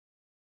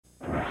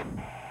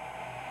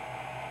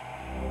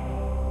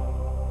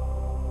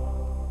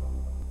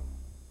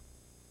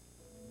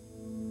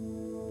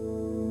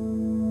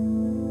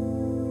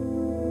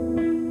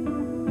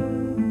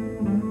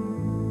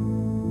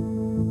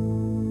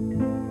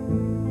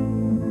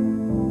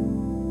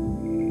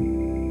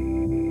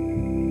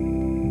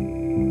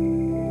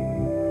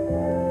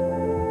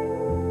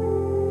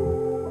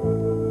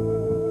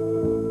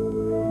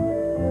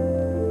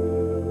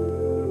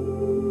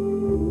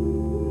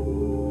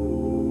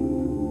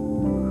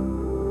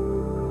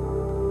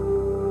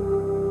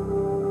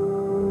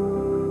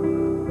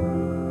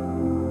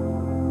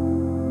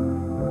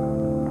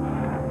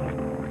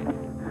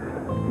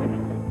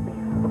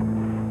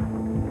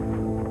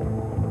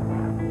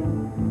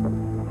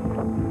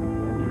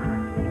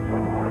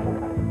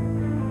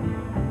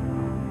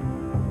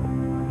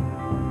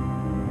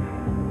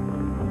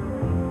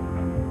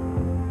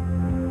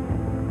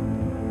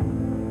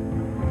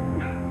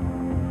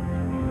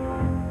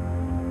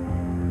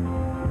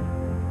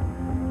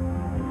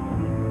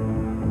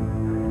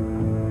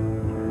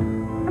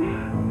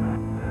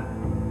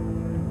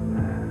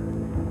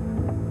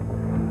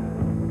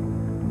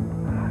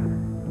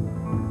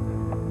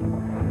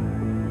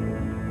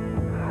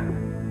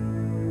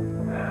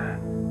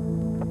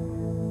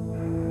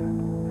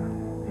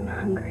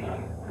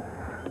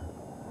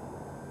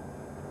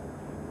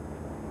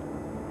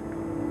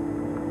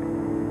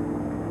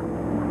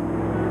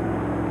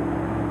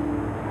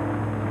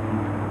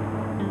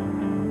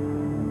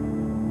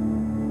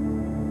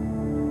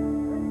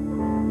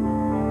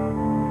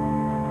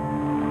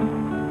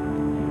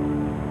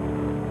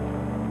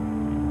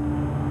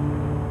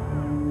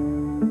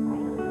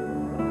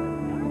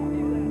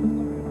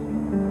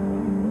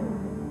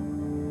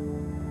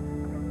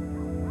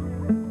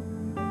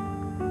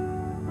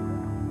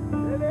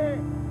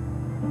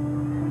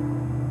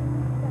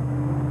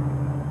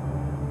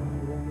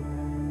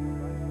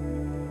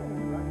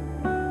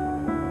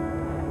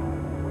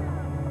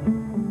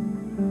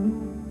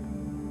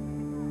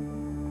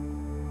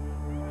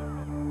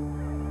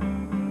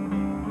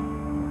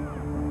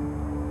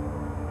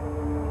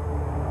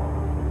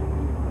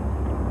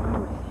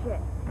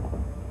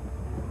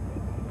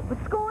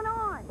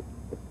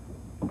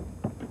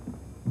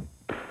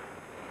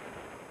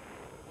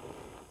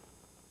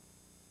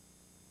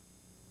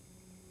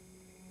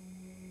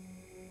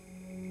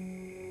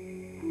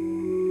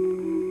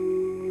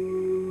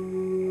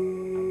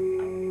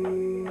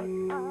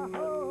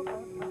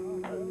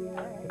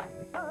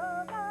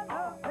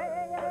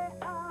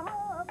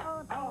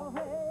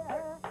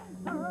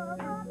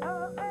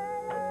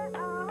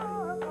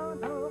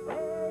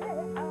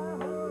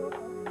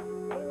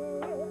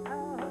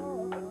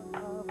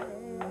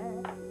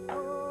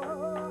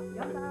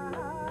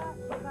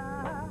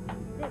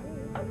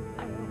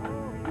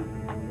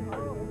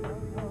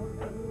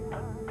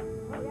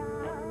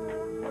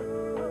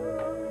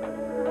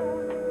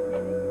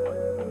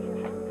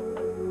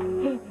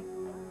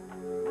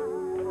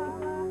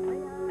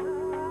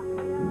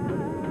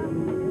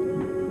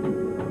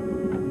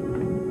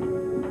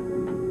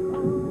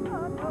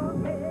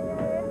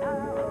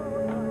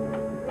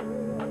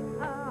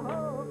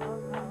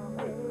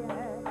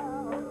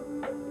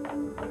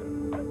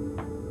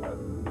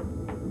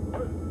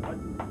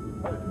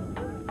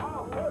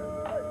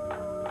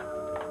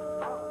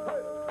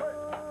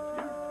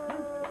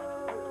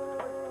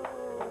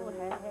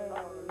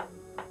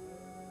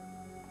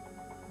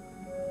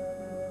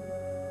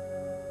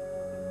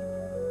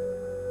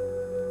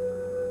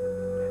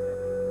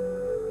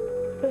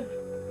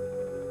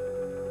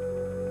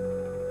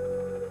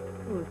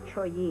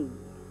choyi.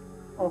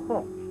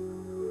 Oho.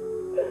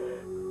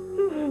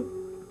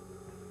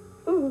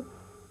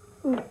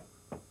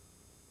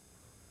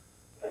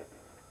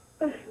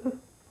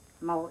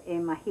 Mo e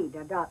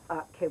mahida dat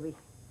a kewi.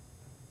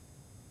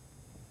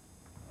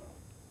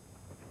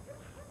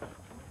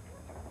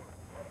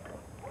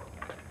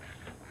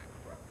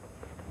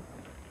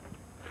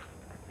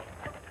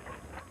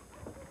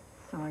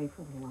 Sorry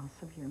for the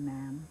loss of your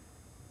man.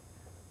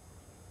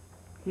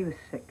 He was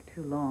sick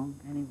too long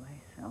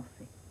anyway,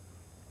 Elsie.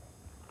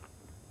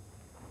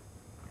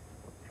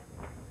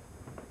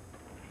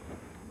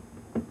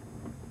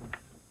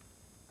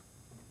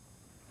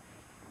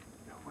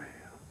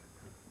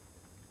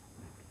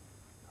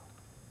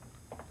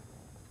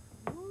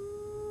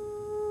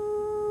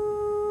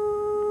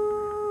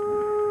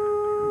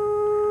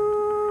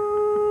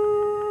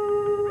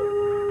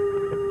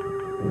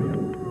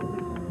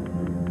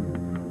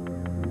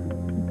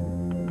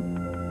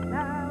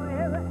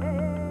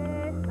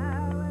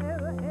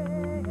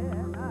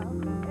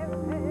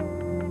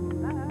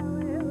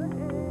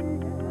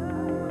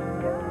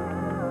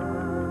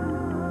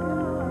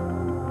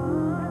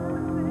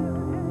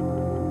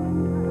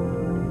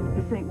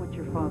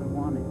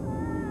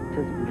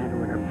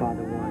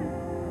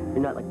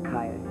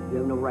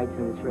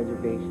 On this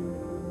reservation.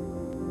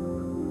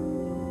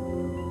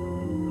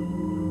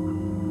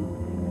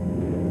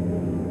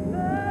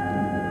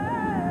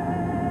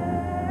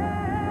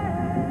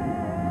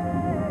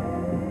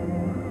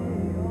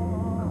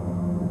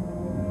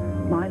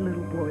 My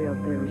little boy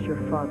out there is your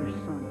father's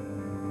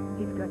son.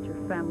 He's got your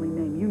family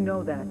name. You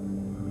know that.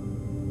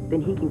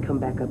 Then he can come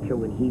back up here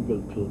when he's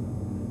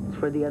 18. As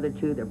for the other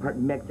two, they're part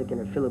Mexican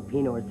or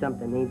Filipino or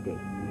something, ain't they?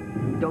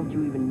 Don't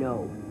you even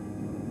know?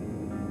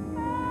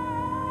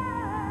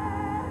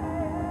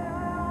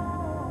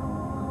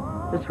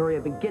 Just hurry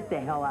up and get the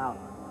hell out.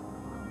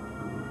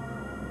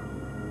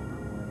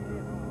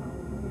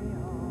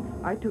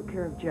 I took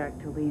care of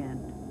Jack till the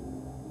end.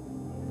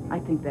 I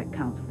think that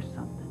counts for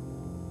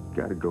something.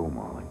 Gotta go,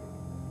 Molly.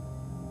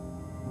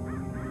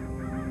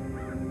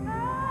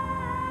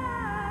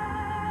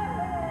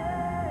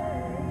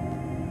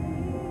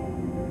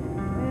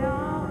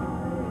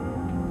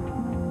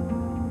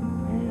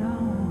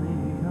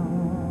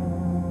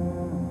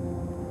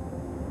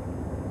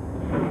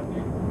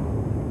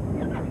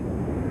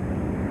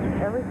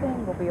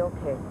 Everything will be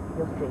okay.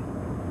 You'll see.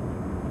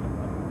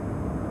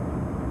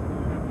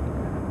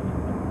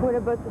 What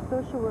about the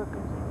social workers?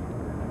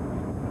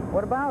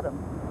 What about them?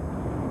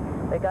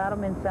 They got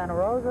them in Santa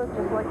Rosa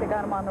just like they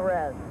got them on the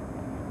res.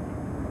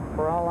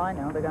 For all I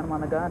know, they got them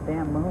on the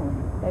goddamn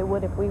moon. They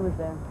would if we was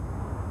there.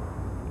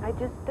 I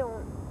just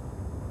don't...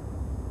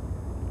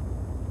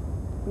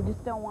 You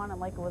just don't want it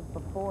like it was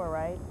before,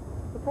 right?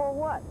 Before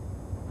what?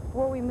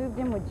 Before we moved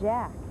in with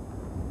Jack.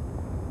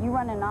 You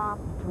running off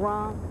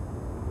drunk,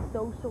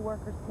 social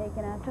workers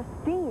taking us.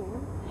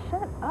 Justine,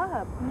 shut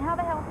up. And how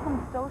the hell is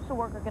some social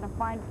worker gonna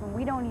find us when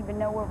we don't even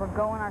know where we're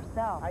going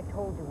ourselves? I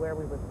told you where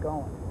we was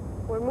going.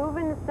 We're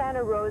moving to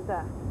Santa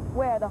Rosa.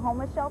 Where, the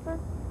homeless shelter?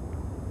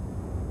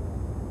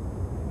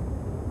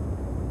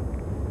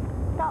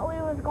 Thought we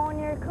was going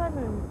to your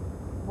cousin's.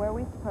 Where are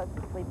we supposed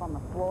to sleep, on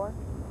the floor?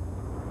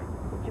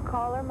 Did you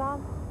call her,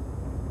 Mom?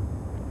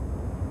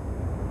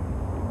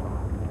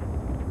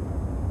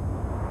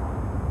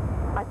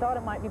 I thought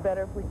it might be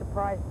better if we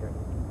surprised her.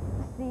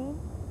 See?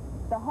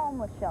 The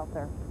homeless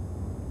shelter.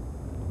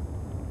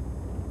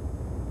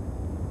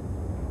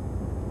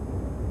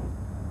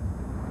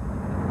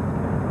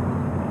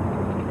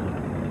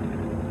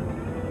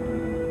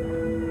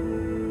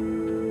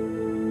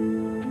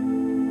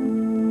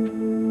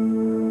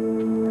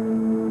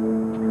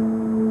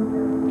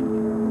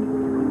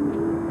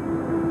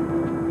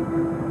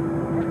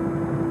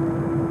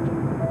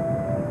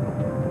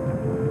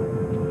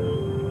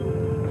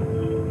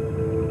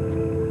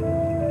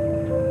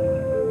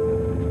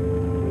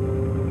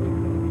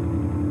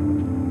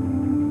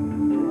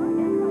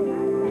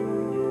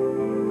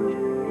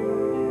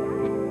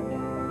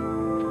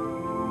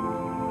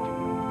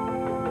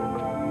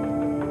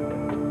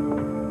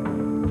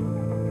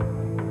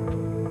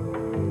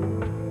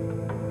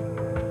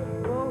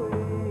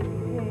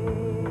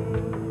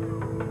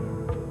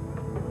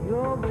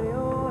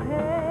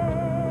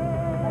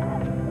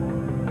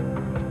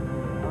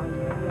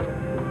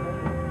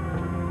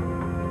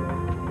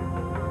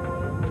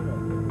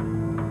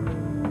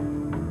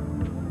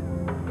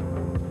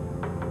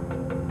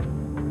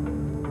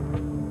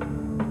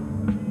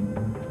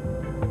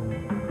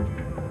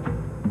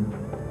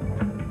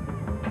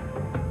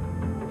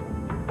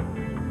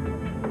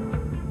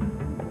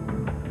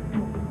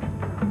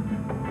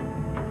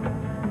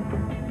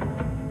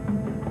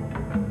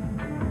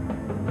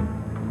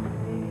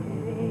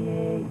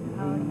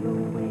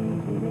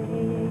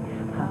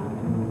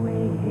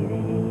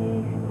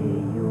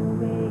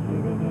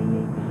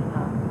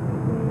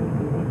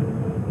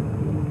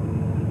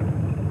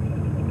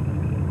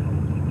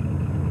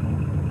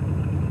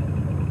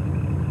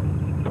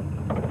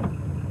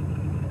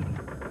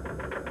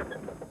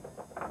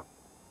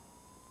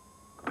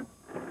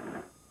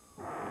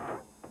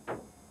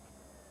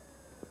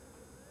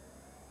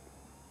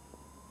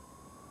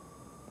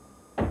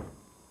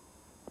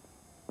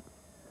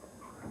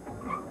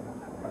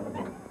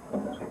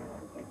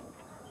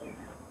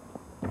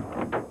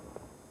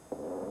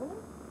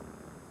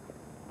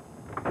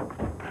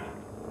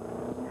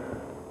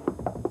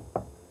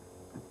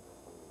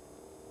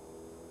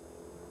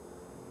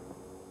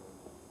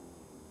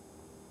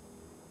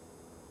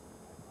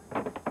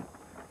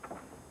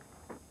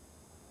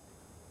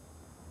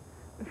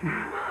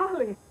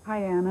 Julie. Hi,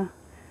 Anna.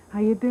 How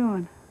you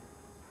doing?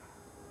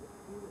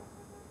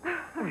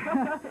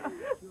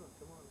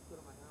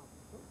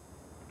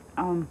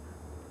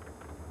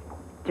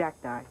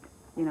 Jack died,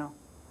 you know.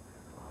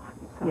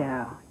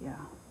 Yeah.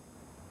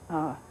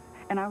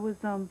 And I was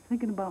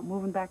thinking about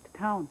moving back to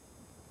town.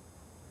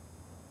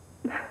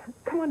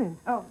 Come on in.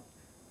 Oh,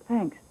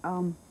 thanks.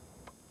 I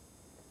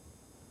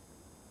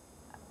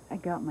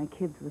got my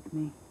kids with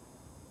me.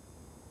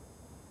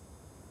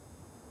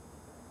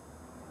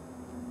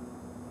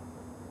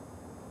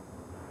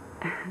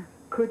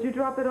 Could you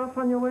drop it off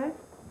on your way?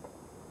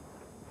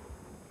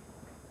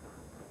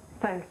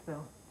 Thanks,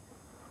 Bill.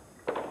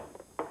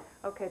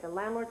 Okay, the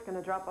landlord's going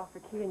to drop off a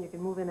key and you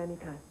can move in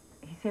anytime.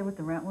 He say what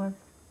the rent was?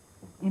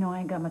 You know, I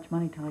ain't got much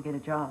money till I get a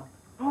job.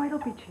 Oh, it'll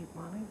be cheap,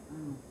 Molly.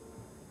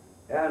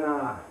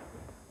 Anna,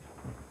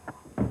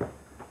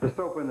 the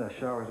soap in the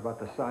shower is about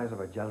the size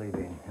of a jelly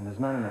bean, and there's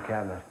none in the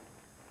cabinet.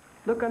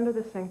 Look under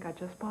the sink. I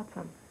just bought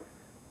some.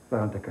 If I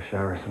don't take a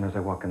shower as soon as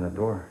I walk in the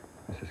door,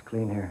 Mrs.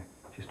 Clean here,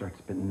 she starts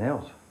spitting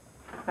nails.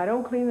 I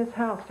don't clean this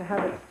house to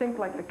have it stink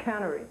like the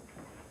cannery.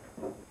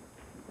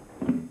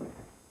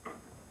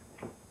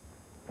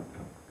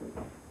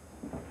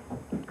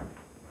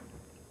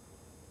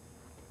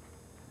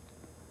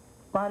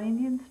 A lot of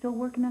Indians still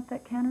working at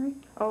that cannery?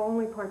 Oh,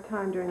 only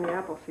part-time during the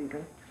apple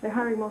season. They're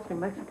hiring mostly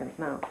Mexicans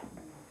now.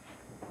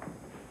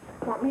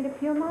 Want me to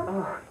peel, Mom?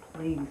 Oh,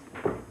 please.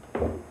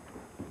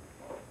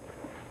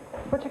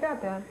 What you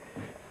got, Dad?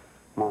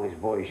 Molly's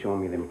boy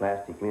showing me them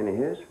plastic men of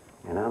his,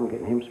 and I'm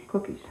getting him some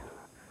cookies.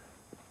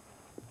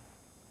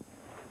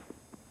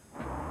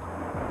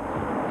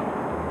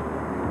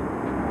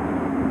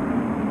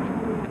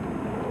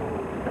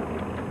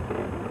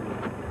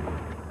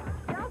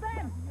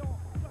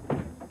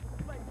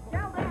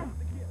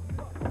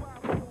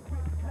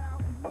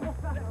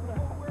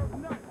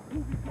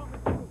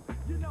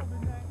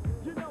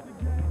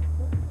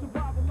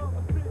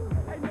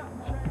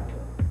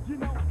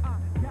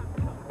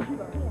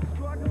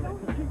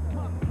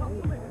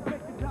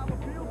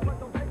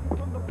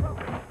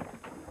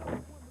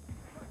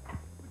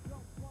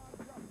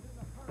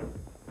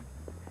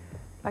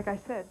 Like I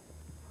said,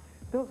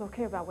 Bill's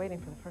okay about waiting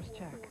for the first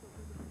check.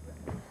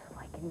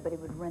 Like anybody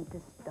would rent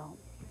this dump.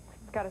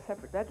 It's got a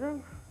separate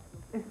bedroom.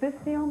 Is this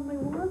the only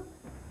one?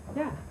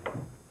 Yeah.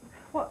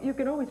 Well, you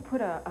can always put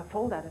a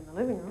fold-out in the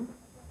living room.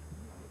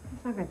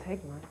 It's not going to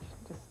take much.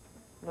 Just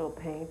a little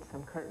paint,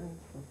 some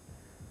curtains.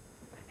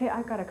 Hey,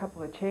 I've got a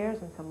couple of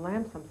chairs and some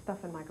lamps, some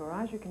stuff in my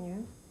garage you can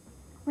use.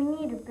 We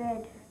need a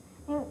bed.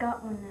 Ain't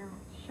got one now.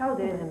 Show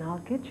it, and I'll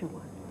get you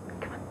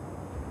one. Come on.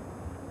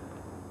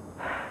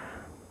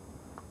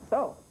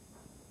 So,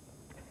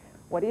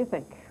 what do you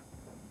think?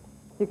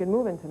 You can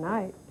move in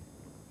tonight,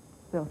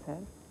 Bill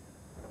said.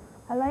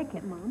 I like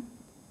it, Mom.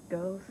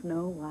 Go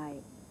Snow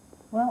White.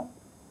 Well,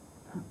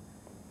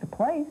 it's a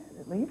place,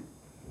 at least.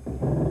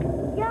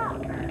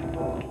 Yuck!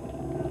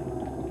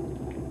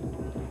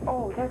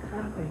 Oh, that's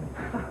nothing.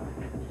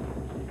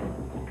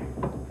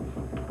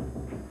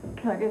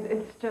 Look,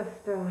 it's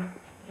just,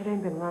 it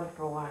ain't been run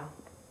for a while.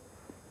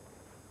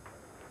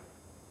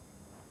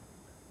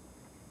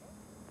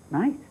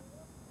 Nice.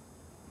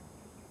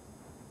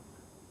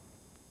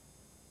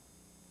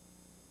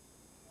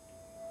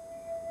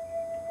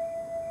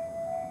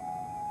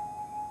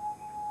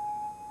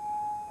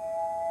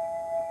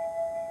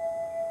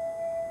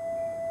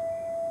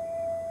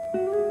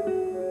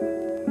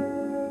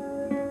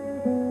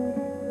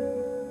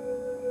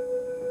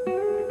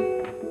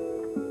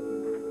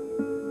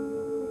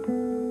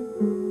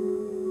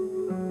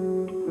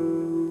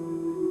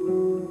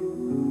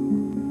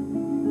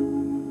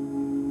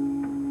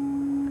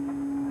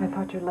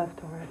 You left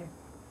already.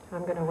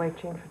 I'm going to wake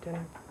Jean for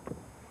dinner.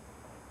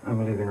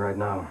 I'm leaving right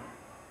now.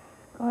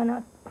 Going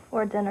out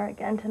before dinner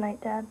again tonight,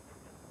 Dad.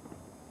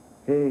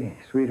 Hey,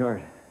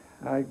 sweetheart,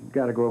 I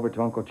gotta go over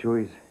to Uncle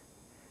Chewy's.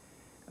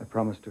 I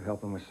promised to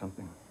help him with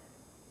something.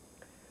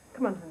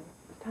 Come on, honey.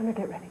 It's time to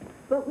get ready.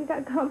 But we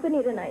got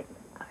company tonight.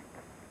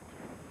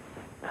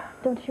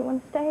 Don't you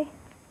want to stay?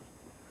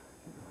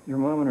 Your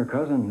mom and her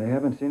cousin, they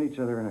haven't seen each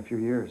other in a few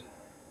years.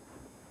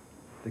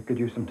 They could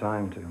use some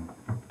time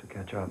to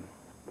catch up.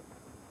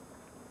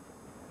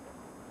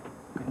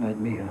 Good night,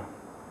 Mia.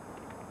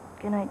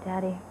 Good night,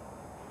 Daddy.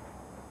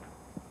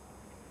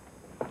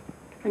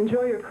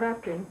 Enjoy your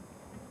crap game.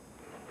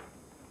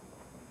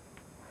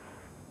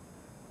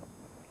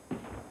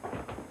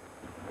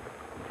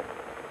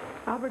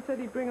 Albert said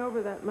he'd bring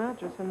over that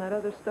mattress and that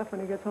other stuff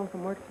when he gets home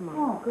from work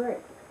tomorrow. Oh, great.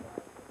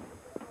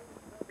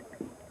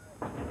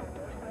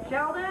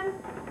 Sheldon?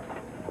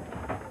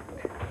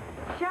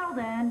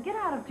 Sheldon, get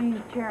out of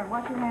Jean's chair and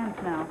wash your hands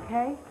now,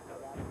 okay?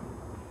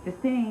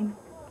 Justine,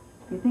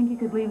 you think you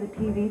could leave the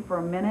TV for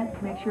a minute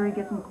to make sure he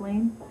gets them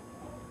clean?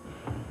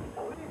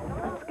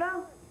 Let's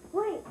go.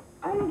 Wait,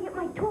 I'm gonna get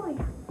my toy.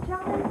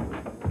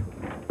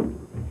 Sheldon?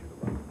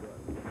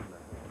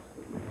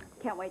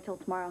 Can't wait till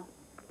tomorrow.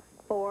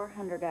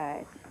 400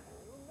 guys.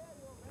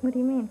 What do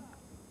you mean?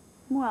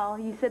 Well,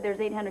 you said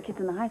there's 800 kids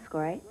in the high school,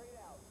 right?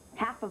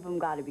 Half of them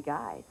got to be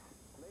guys.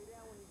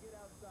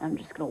 I'm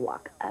just gonna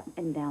walk up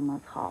and down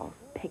those halls,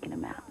 picking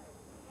them out.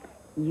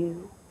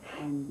 You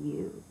and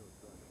you.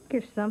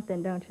 You're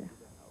something, don't you?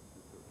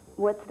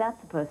 What's that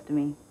supposed to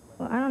mean?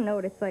 Well, I don't know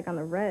what it's like on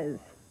the res.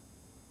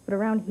 But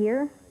around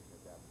here,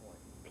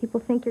 people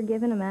think you're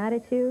giving them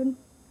attitude.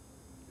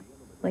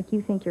 Like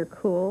you think you're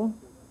cool.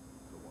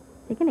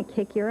 They're gonna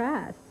kick your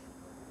ass.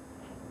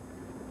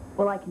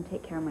 Well, I can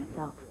take care of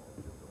myself.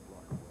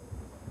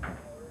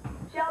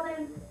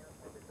 Sheldon!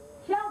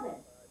 Sheldon!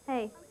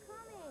 Hey.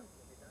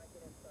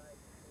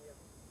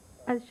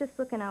 I was just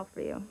looking out for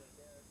you.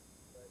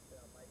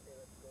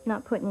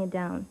 Not putting you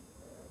down.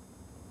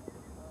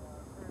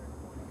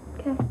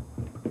 Okay.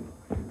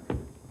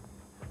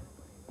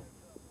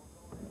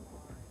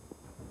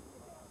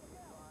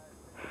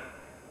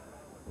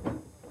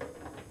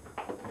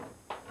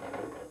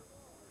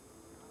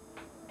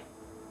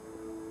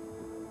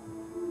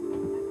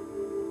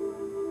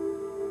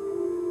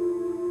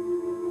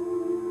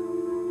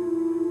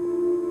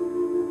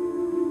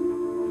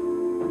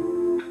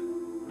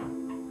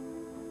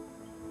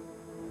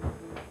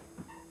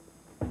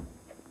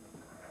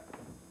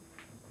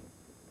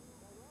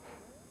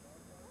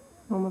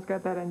 Almost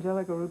got that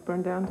angelica root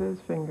burned down to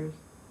his fingers.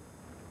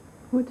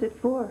 What's it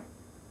for?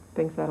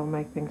 Thinks that'll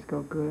make things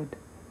go good.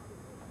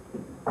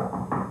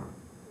 Oh,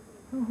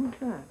 who's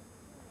that?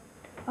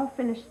 I'll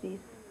finish these.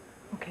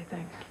 Okay,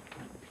 thanks.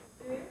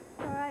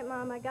 All right,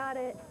 Mom, I got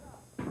it.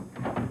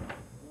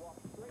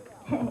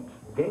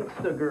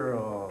 Gangsta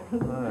girl.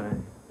 Hi.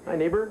 Hi,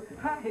 neighbor.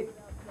 Hi.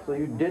 So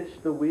you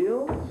ditched the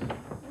wheels?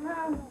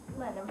 No,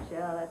 let him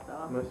chill, that's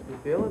all. Must be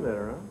feeling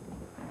better,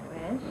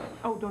 huh? Wish.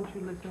 Oh, don't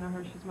you listen to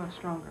her. She's much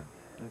stronger.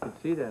 I can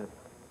see that.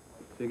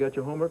 So you got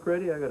your homework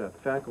ready? I got a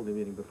faculty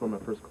meeting before my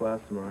first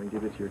class tomorrow. I can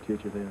give it to your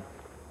teacher then.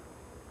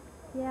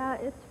 Yeah,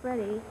 it's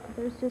ready.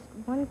 There's just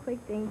one quick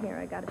thing here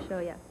I gotta show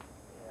you.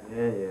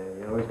 Yeah.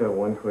 You always got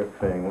one quick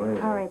thing. What is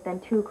it? All right, then,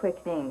 two quick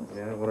things.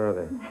 Yeah, what are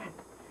they?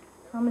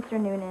 Tell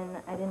Mr. Noonan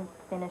I didn't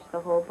finish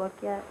the whole book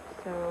yet,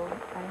 so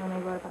I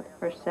only wrote about the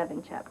first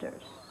 7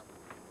 chapters.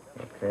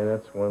 Okay,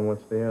 that's one.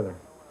 What's the other?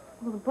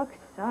 Well, the book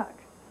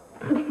sucks.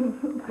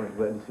 I'm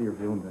glad to see you're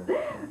feeling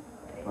better.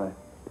 Bye.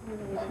 See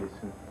you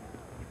soon.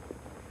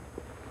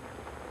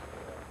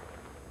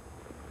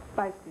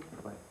 Bye,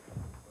 Stephen.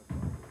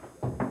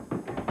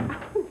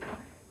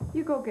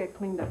 You go get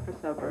cleaned up for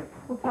supper.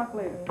 We'll talk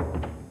later.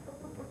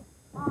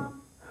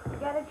 Mom, you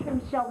gotta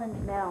trim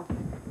Sheldon's nails.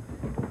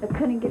 I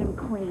couldn't get him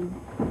clean.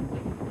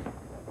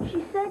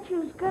 She said she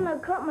was gonna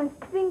cut my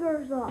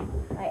fingers off.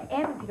 I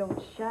am if you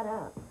don't shut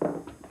up.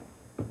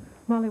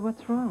 Molly,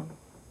 what's wrong?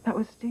 That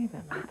was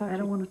Stephen. I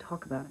don't want to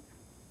talk about it.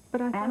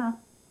 But I thought... Anna,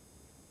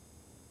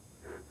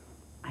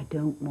 I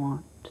don't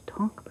want to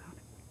talk about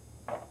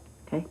it.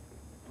 Okay?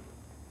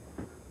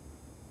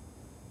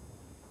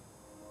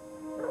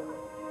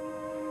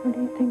 What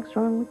do you think's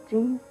wrong with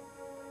Jean?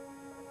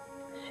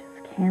 She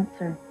has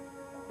cancer,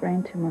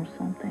 brain tumor or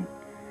something.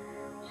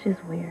 She's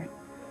weird.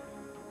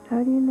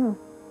 How do you know?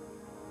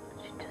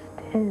 She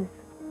just is.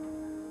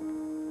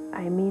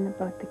 I mean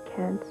about the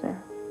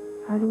cancer.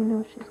 How do you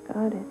know she's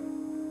got it?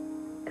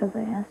 Because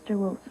I asked her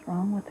what's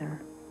wrong with her.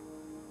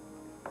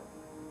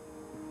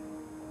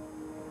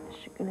 Is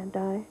she gonna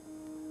die?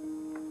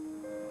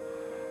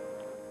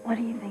 What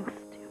do you think,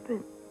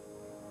 stupid?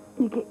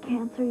 You get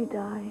cancer, you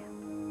die.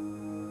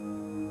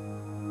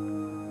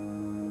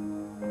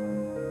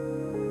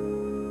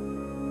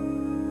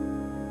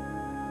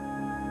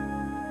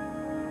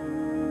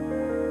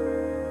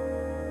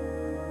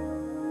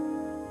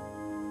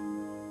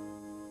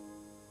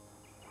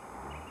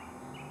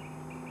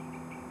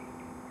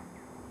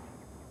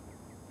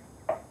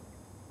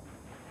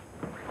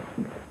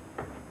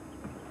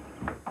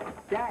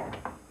 Dad!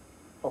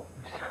 Oh,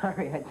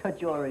 sorry, I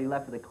thought you already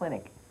left for the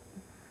clinic.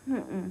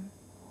 No,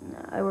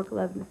 I work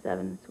 11 to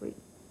 7 this week.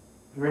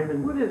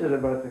 Raymond, what is it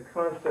about the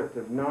concept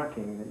of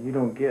knocking that you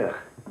don't get?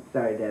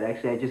 Sorry, Dad.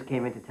 Actually, I just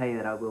came in to tell you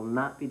that I will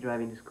not be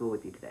driving to school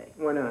with you today.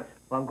 Why not?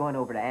 Well, I'm going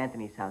over to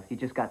Anthony's house. He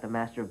just got the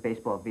Master of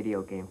Baseball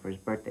video game for his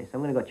birthday, so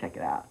I'm going to go check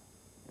it out.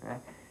 All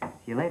right?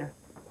 See you later.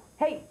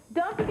 Hey,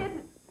 don't forget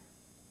to...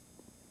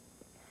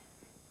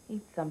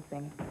 Eat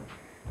something.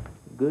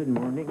 Good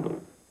morning.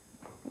 Good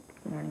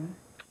morning.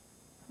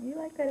 You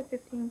like that at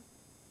 15?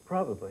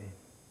 Probably.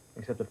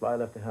 Except if I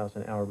left the house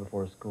an hour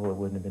before school, it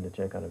wouldn't have been to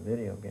check out a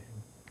video game.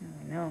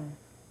 I know.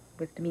 It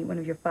was to meet one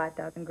of your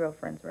 5,000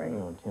 girlfriends, right?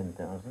 Oh,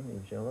 10,000.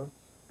 You jealous?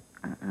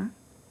 I'm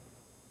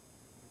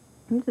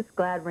just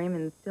glad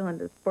Raymond's still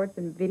into sports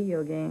and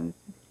video games.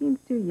 He seems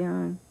too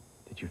young.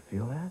 Did you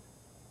feel that?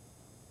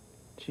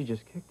 She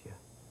just kicked you.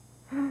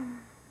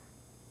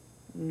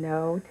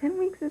 No, 10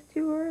 weeks is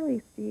too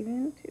early,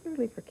 Stephen. Too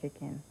early for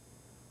kicking.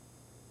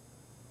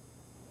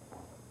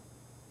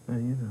 How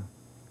do you know?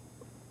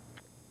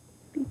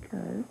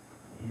 Because...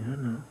 Yeah, I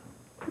know.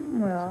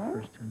 Well... It's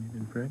the first time you've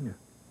been pregnant.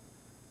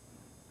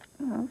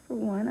 Well, for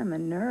one, I'm a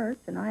nurse,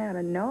 and I ought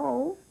to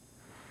know.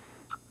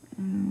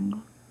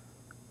 And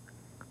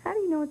how do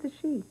you know it's a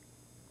she?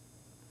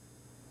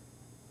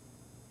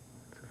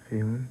 It's a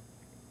feeling.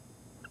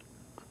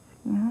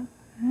 Well,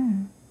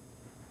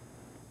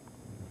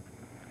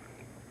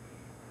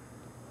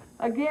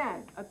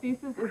 Again, a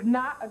thesis is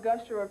not a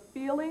gusher of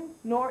feeling,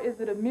 nor is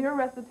it a mere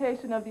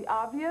recitation of the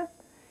obvious.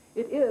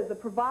 It is a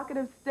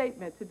provocative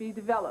statement to be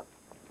developed.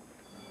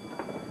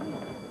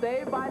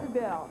 Saved by the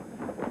bell.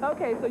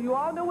 Okay, so you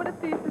all know what a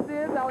thesis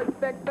is. I'll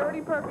expect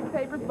 30 perfect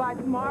papers by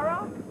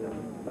tomorrow.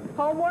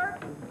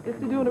 Homework is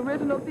to do an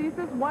original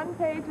thesis, 1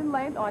 page in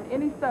length on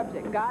any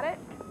subject. Got it?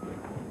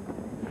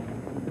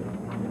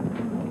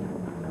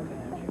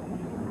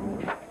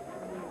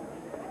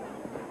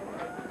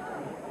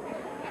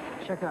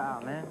 Check her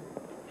out, man.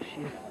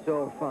 She's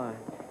so fun.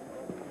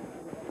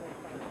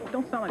 It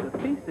don't sound like a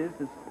thesis.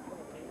 It's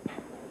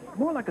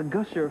more like a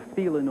gusher of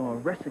feeling or a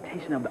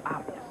recitation of the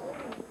obvious.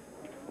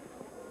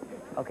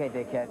 Okay,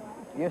 dickhead.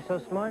 You're so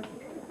smart.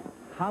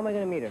 How am I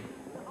gonna meet her?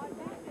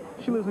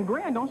 She lives in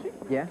Grand, don't she?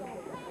 Yeah?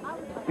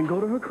 Then go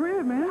to her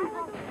crib, man.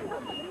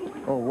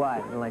 Oh,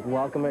 what? And, like,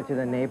 welcome her to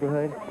the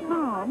neighborhood?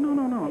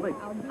 No.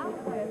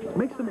 Like,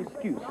 make some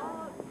excuse.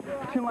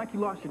 Pretend like you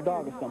lost your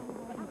dog or something.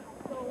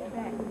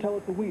 Tell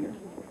it's a wiener.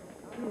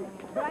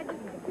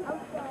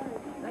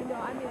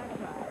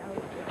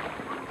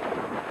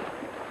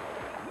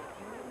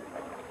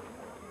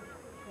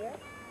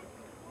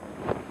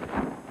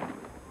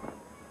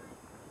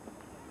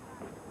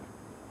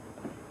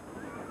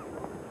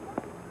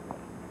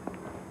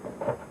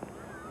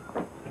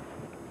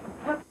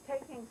 What's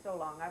taking so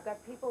long? I've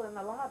got people in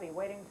the lobby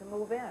waiting to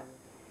move in.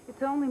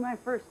 It's only my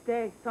first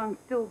day, so I'm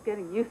still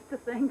getting used to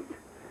things.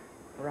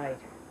 Right.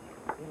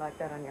 Be like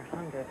that on your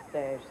 100th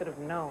day. Should have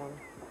known.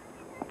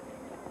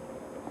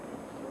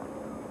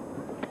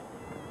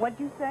 What'd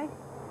you say?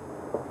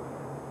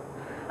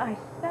 I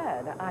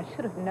said I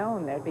should have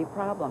known there'd be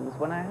problems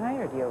when I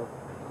hired you.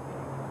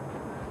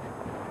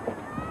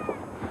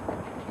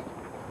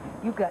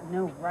 You got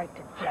no right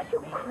to judge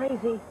me.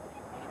 Crazy.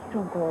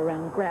 Don't go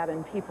around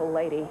grabbing people,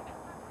 lady.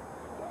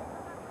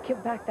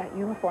 Give back that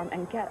uniform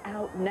and get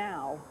out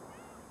now.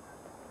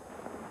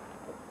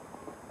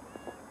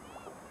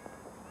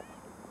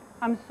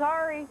 I'm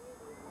sorry.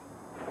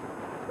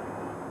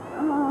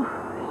 Oh,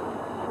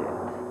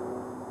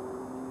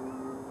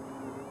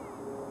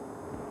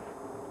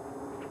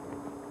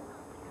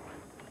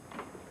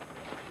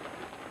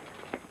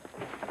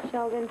 shit.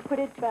 Sheldon, put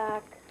it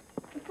back.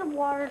 It's a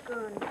water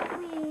gun,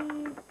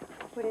 please.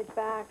 Put it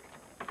back.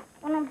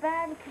 When I'm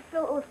bad, you can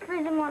fill it with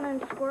freezing water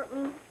and squirt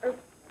me, or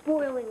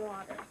boiling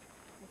water.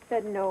 I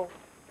said no.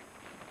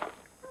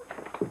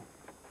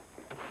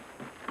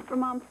 For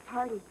Mom's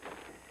party.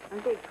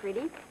 Aren't they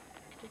pretty?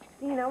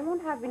 Christine, I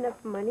won't have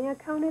enough money. I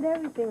counted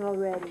everything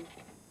already.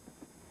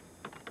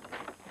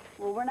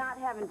 Well, we're not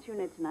having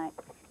tuna tonight.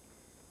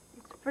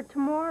 It's for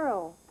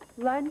tomorrow.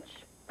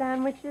 Lunch,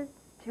 sandwiches.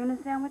 Tuna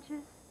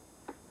sandwiches?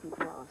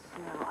 Gross.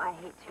 No, I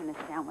hate tuna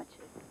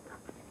sandwiches.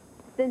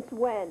 Since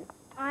when?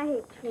 I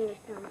hate tuna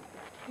sandwiches,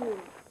 too.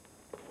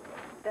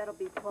 That'll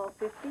be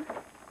 $12.50.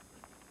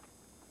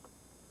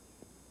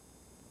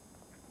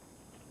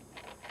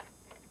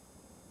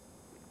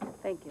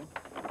 Thank you.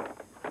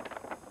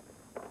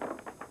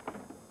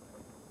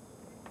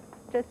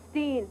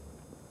 Justine.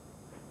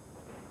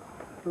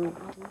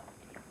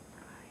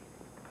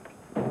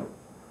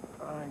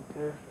 Right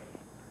there.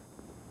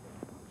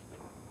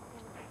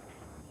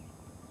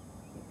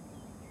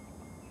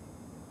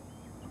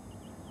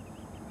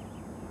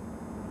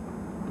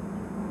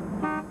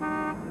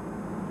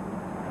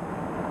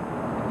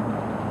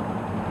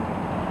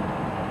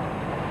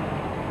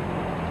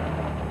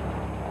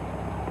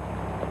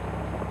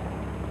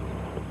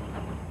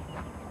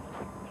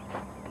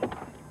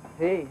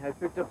 Hey, I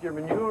picked up your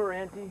manure,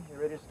 Auntie.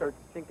 You ready to start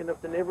stinking up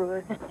the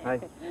neighborhood? Hi.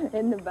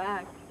 In the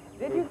back.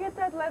 Did you get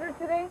that letter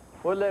today?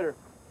 What letter?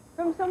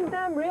 From some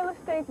damn real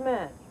estate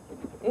man.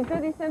 He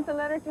said he sent a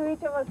letter to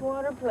each of us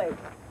water plates.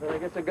 Well, I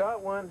guess I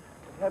got one.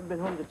 I haven't been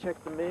home to check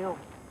the mail.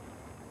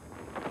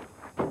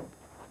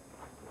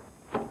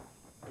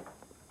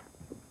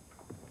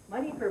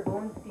 Money for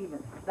Bones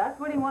Stevens. That's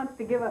what he wants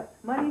to give us.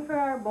 Money for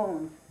our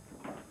bones.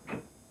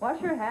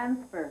 Wash your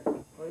hands first.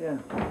 Oh, yeah.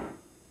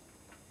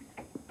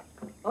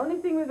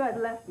 Only thing we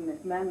got left, and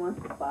this man wants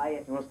to buy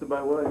it. He wants to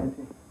buy what,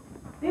 Auntie?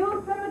 The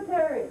old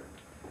cemetery.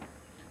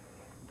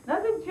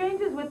 Nothing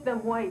changes with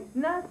them whites.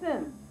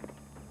 Nothing.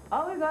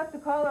 All we got to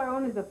call our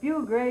own is a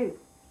few graves,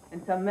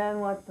 and some man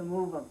wants to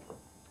move them.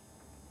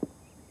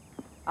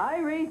 I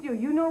raised you.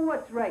 You know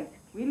what's right.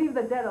 We leave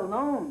the dead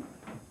alone.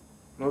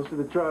 Most of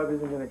the tribe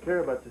isn't going to care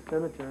about the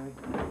cemetery.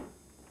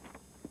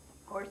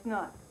 Of course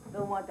not.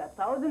 They'll want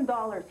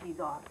 $1,000 he's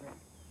offering.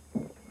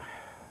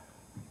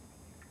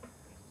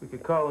 We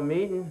could call a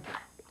meeting.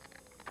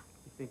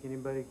 You think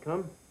anybody'd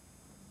come?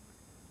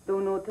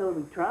 Don't know till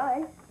we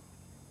try.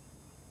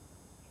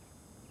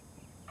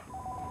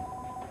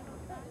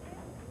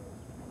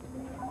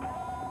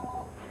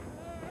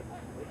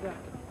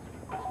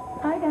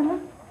 Hi, Dana.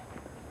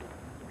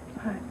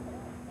 Hi.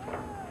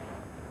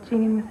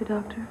 Jeannie with the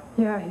doctor?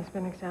 Yeah, he's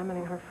been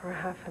examining her for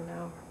half an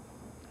hour.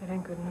 It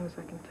ain't good news,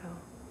 I can tell.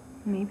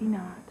 Maybe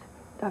not.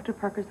 Dr.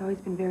 Parker's always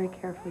been very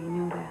careful, you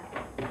know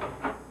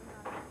that.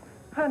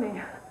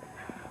 Honey.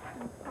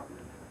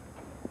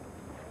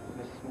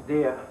 Miss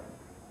Medea,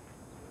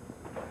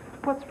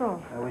 What's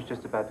wrong? I was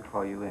just about to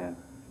call you in.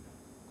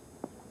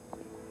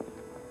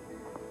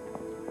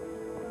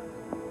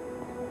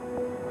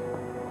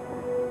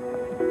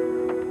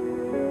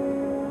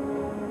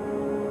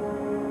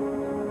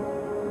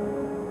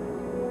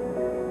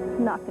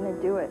 I'm not gonna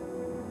do it.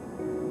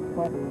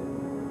 What?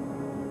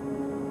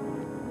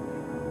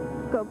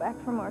 Go back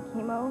for more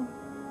chemo.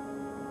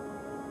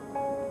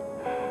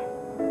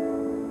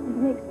 It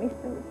makes me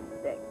so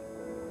sick.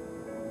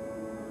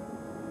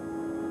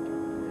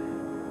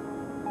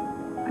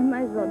 I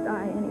might as well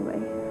die anyway.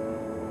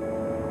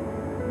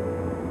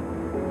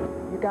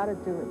 You gotta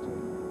do it,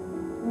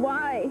 Jane.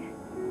 Why?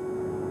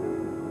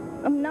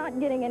 I'm not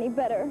getting any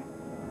better.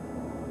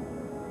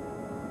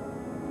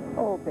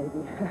 Oh,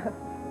 baby.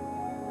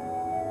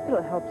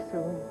 It'll help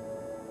soon.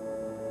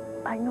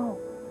 I know.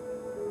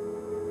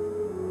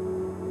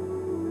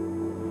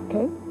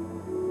 Okay?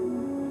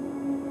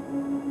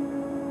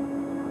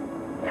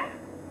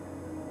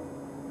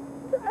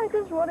 I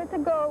just wanted to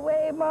go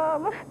away,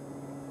 Mom.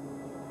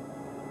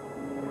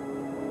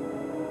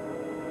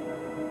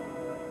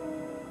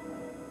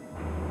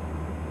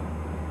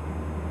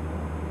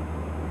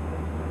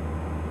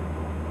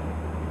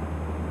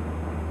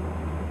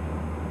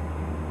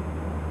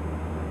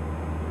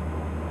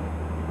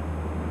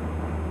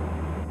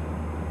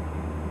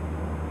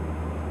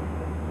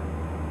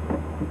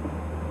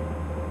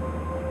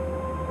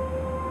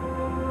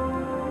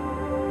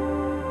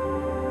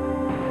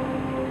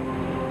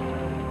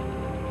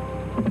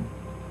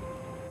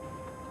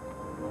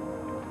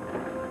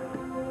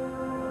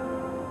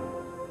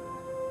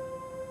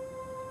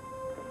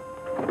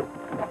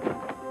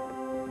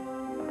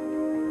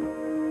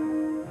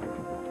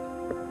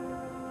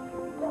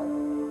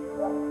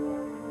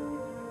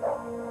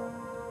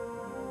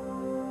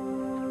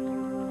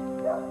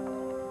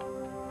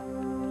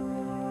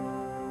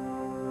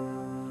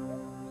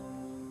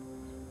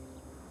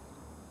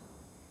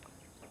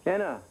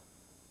 Anna,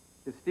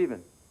 it's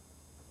Stephen.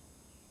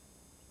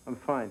 I'm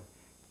fine.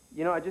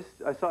 You know,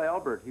 I saw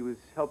Albert. He was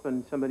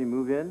helping somebody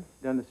move in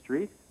down the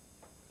street.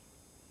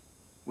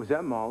 Was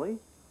that Molly?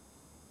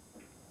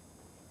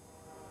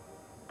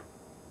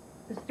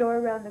 The store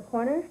around the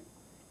corner?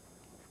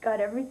 It's got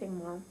everything,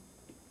 Mom.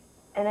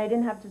 And I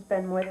didn't have to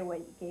spend more than what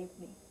you gave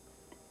me.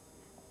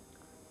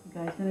 You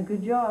guys did a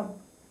good job.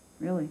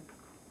 Really.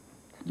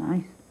 It's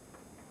nice.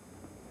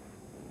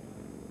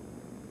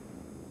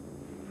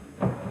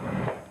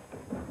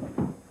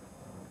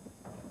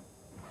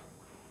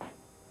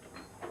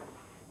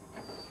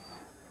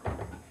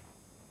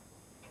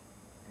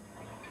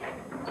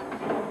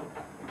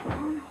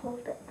 Hold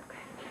it.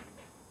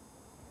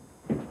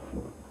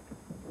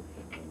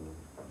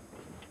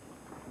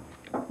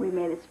 We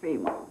made this for you,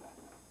 Mom.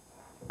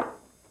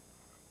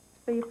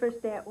 For your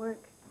first day at work.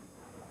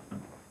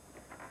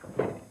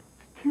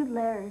 2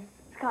 layers.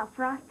 It's got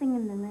frosting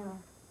in the middle.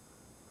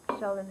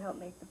 Sheldon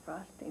helped make the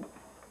frosting.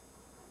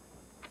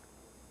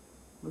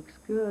 Looks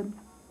good.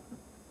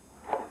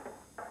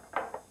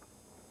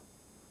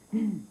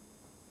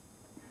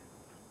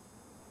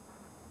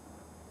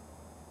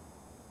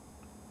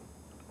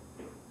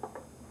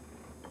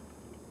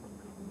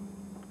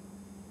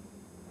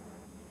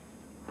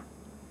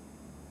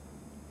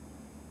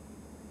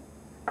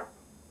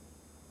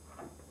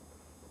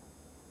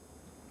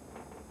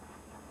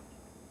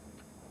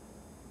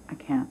 I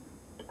can't.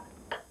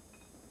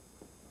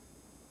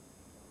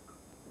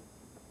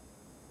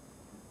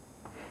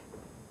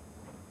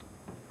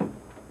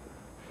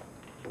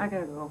 I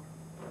gotta go.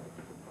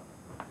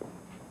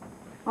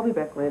 I'll be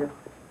back later.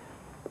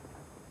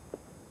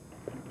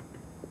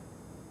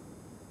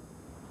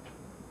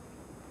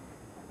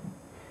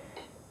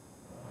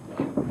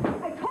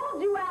 I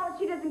told you, Alice,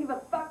 she doesn't give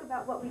a fuck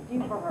about what we do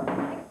for her.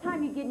 Next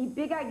time you get any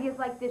big ideas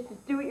like this,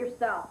 just do it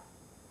yourself.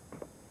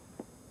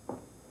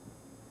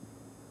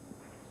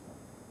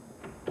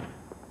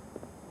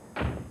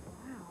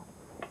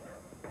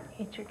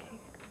 Eat your cake.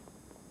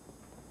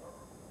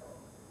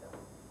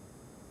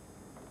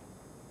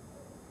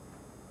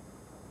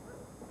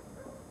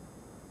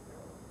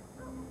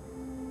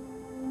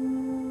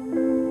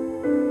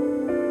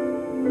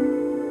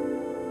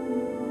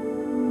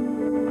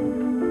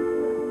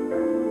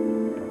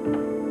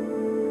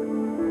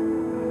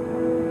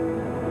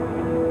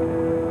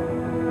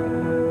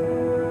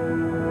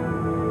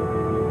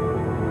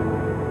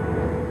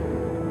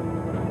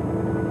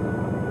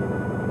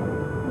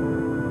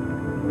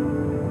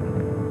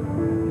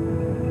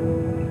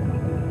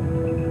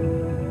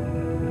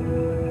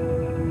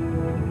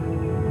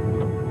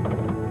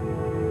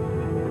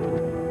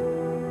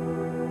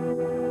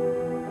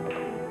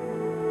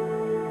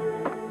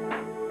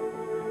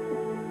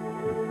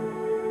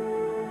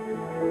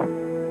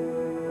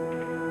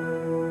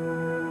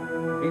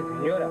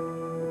 Señora,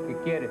 ¿qué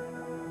quiere?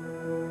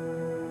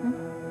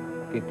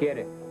 ¿Qué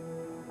quiere?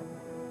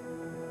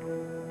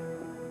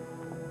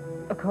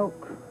 A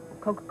Coke.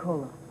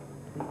 Coca-Cola.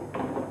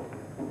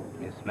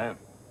 Yes, ma'am.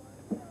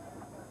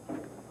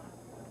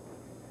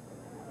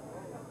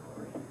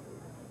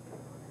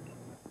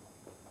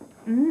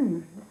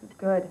 This is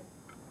good.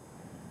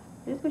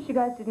 I just wish you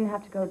guys didn't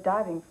have to go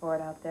diving for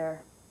it out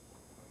there.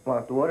 Well,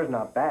 if the water's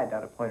not bad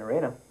down at Point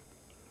Arena.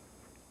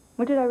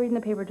 What did I read in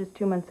the paper just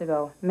 2 months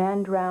ago?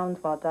 Man drowns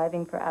while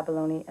diving for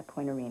abalone at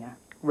Point Arena.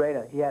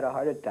 Rita, he had a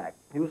heart attack.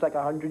 He was like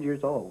 100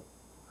 years old.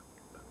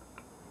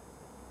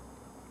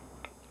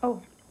 Oh,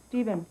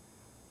 Stephen,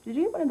 did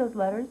you get one of those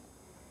letters?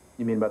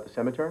 You mean about the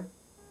cemetery?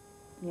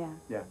 Yeah.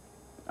 Yeah.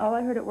 All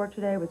I heard at work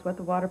today was what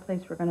the water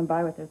place were going to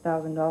buy with their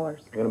 $1,000. We're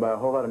going to buy a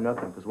whole lot of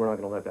nothing because we're not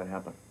going to let that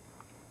happen.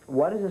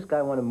 Why does this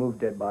guy want to move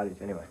dead bodies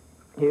anyway?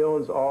 He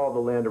owns all the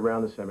land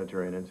around the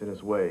cemetery, and it's in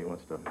his way. He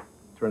wants to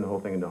turn the whole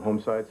thing into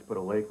home sites, put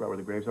a lake right where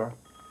the graves are.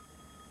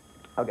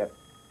 Okay.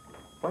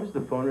 Why does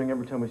the phone ring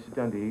every time we sit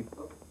down to eat?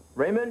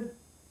 Raymond?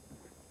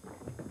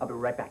 I'll be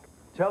right back.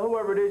 Tell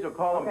whoever it is you'll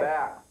call him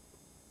back.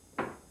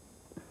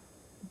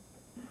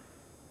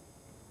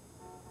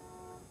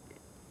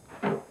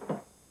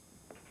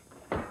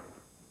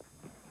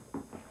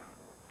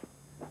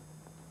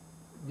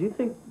 Do you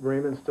think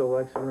Raymond still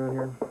likes it around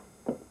here?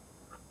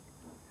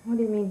 What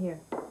do you mean here?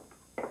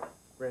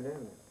 Grand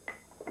Avenue.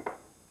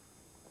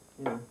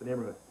 You know, the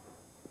neighborhood.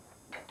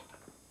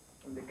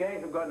 And the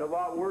gangs have gotten a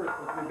lot worse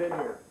since we've been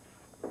here.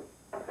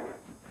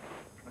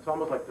 It's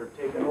almost like they're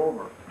taking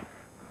over.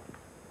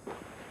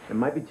 It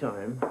might be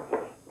time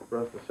for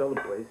us to sell the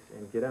place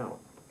and get out.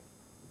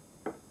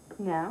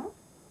 Now?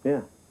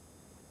 Yeah.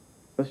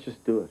 Let's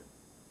just do it.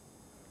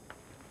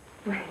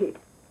 Wait.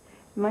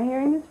 Am I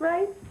hearing this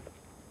right?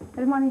 I've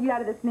been wanting to get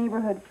out of this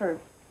neighborhood for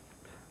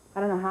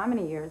I don't know how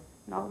many years.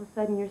 And all of a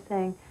sudden you're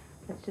saying,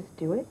 let's just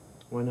do it?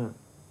 Why not?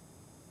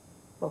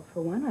 Well,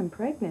 for one, I'm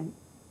pregnant.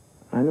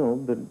 I know,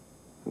 but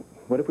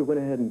what if we went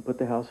ahead and put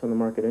the house on the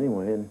market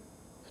anyway and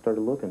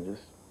started looking?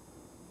 Just,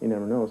 you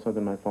never know,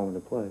 something might fall into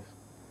place.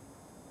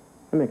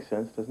 That makes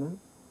sense, doesn't it?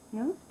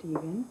 No,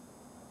 Stephen.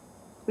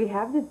 We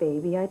have the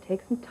baby, I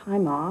take some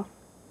time off.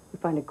 We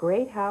find a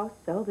great house,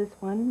 sell this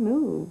one,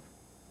 move.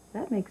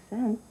 That makes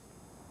sense.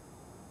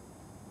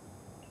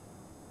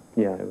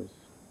 Yeah, it's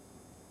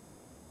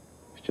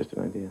just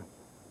an idea.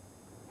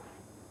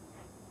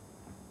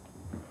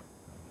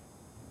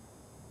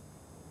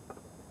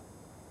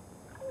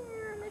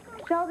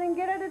 Sheldon,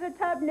 get out of the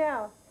tub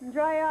now and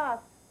dry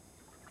off.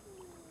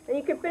 And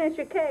you can finish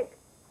your cake.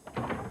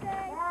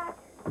 I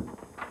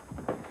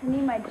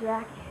need my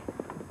jacket.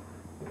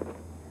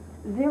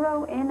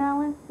 0 in,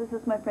 Alice. This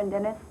is my friend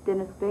Dennis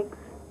Biggs.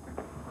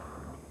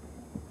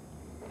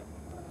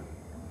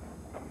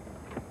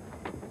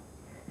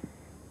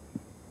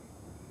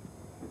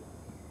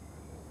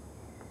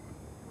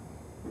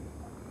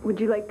 Would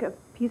you like a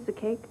piece of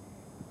cake?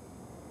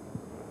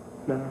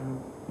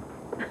 No.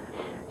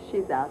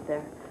 She's out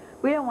there.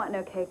 We don't want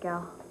no cake,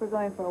 Al. We're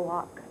going for a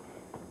walk.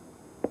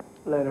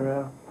 Let her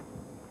out.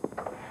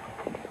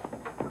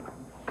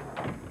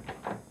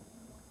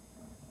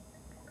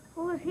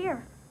 Who was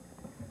here?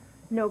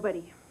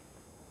 Nobody.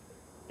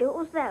 It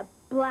was that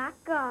black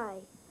guy.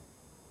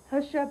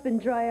 Hush up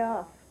and dry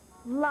off.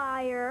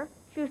 Liar.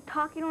 She was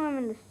talking to him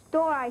in the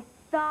store. I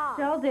saw.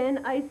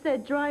 Sheldon, I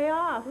said dry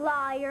off.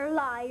 Liar,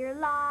 liar,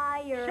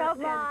 liar.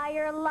 Sheldon.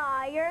 Liar,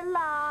 liar,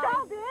 liar.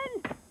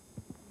 Sheldon!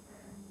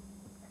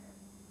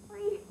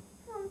 Please,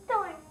 I'm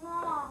doing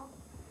wrong.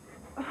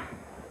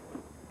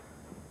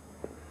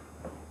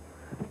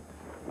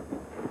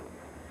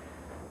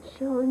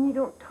 Sheldon, you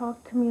don't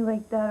talk to me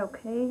like that,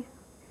 okay?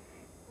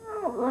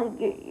 I don't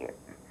like it here.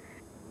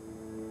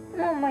 I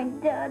want my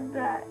dad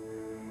back.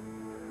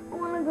 I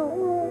want to go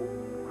home.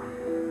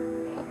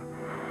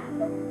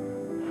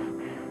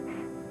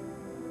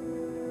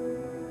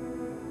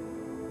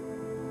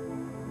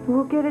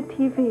 We'll get a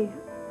TV.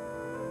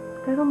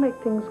 That'll make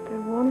things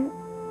good, won't it?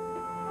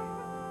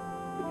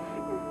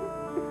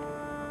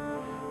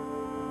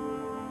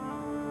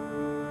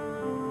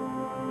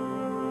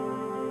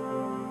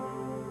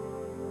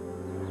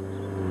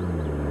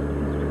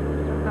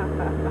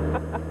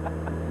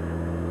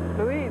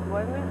 Louise,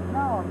 wasn't it?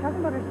 No, I'm talking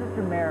about her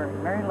sister Mary,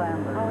 Mary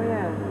Lambert. Oh,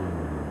 yeah.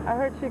 I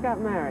heard she got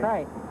married.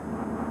 Right.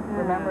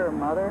 Remember her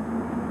mother?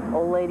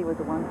 Old lady with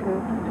the one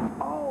tooth?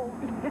 Oh,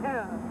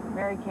 yeah.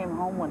 Mary came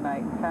home one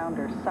night and found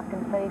her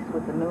sucking face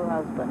with the new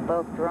husband,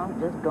 both drunk,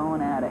 just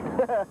going at it.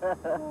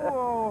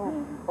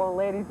 Whoa. Old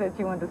lady said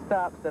she wanted to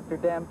stop, except her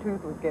damn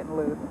tooth was getting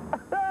loose.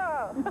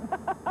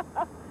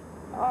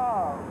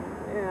 Oh,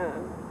 yeah.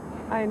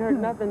 I ain't heard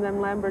nothing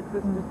them Lambert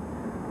sisters.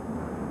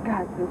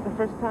 God, since the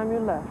first time you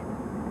left.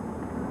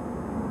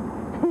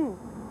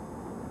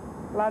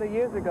 A lot of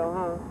years ago,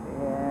 huh?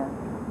 Yeah.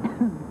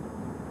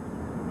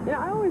 You know,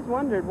 I always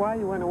wondered why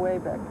you went away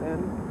back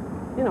then.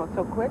 You know,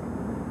 so quick.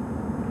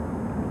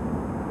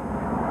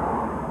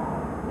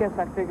 Guess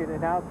I figured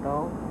it out,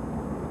 though.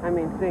 I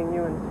mean, seeing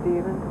you and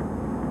Stephen.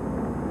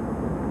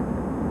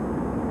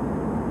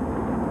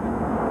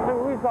 I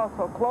mean, we was all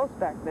so close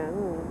back then.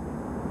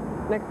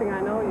 And next thing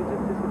I know, you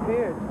just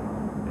disappeared.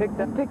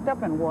 Picked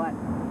up in what?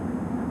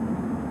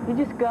 You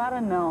just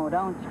gotta know,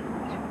 don't you?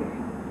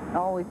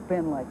 Always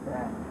been like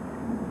that.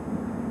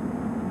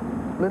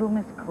 Little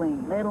Miss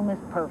Clean, Little Miss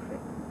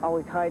Perfect.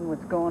 Always hiding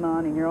what's going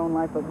on in your own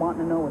life, but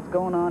wanting to know what's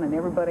going on in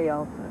everybody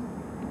else's.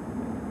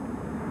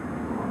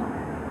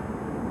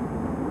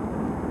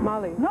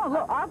 Molly. No,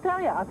 look, I'll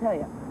tell you.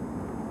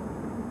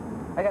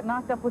 I got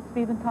knocked up with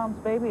Stephen Tom's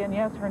baby, and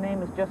yes, her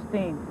name is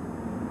Justine.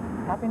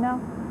 Happy now?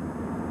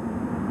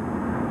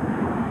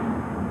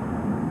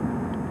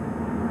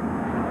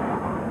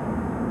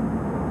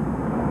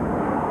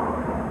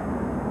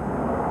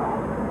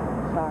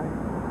 Sorry.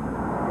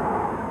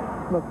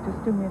 Look,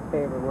 just do me a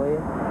favor, will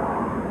you?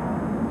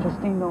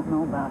 Justine don't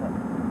know about it.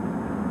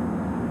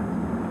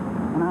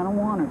 And I don't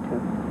want her to.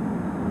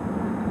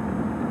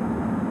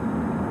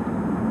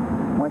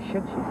 Why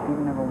should she?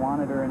 Stephen never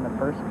wanted her in the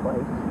first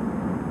place.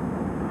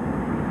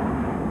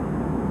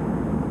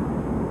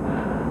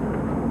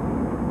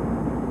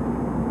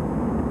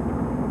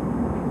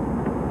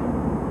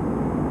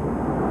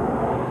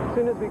 As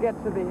soon as we get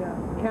to the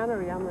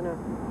cannery, I'm going to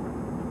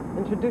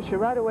introduce you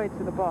right away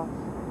to the boss.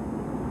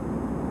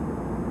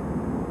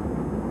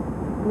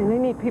 I mean, they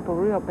need people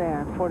real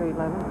bad, 4 to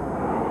 11.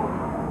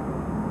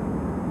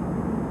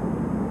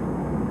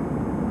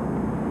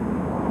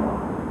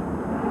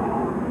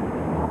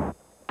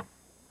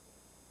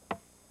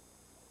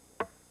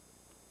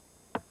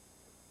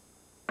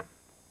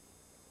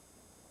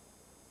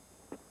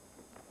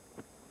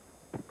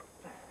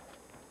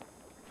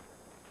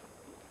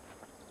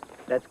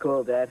 That's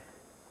cool, Dad.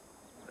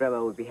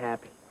 Grandma would be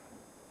happy.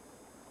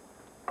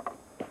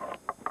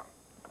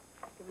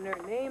 Giving her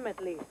a name,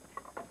 at least.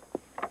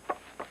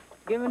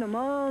 Giving them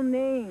all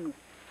names.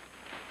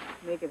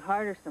 Make it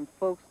harder some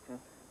folks to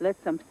let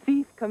some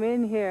thief come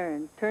in here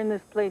and turn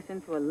this place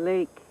into a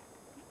lake.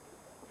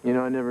 You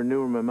know, I never knew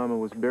where my mama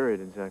was buried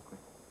exactly.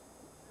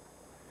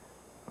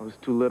 I was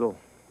too little.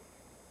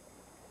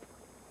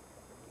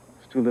 I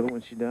was too little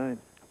when she died.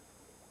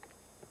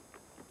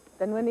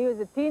 Then when he was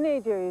a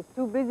teenager, he was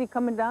too busy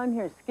coming down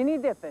here skinny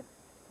dipping.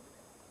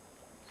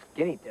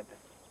 Skinny dipping?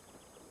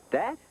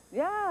 Dad?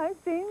 Yeah, I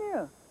seen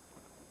you.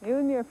 You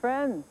and your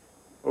friends.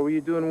 What were you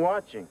doing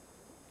watching?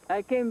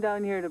 I came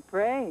down here to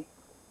pray.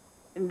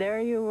 And there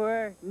you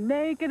were,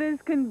 naked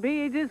as can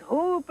be, just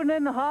whooping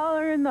and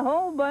hollering, the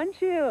whole bunch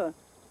of you.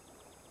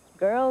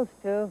 Girls,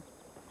 too.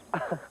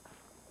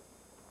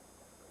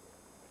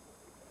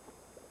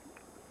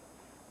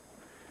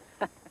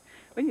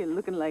 What are you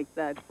looking like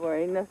that for?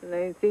 Ain't nothing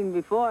I ain't seen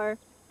before.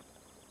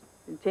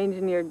 Been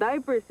changing your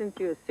diaper since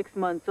you was 6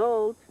 months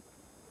old.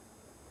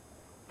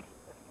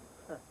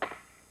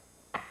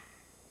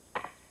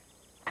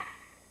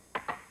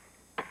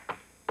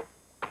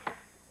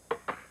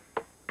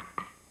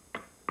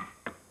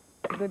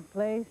 Good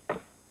place.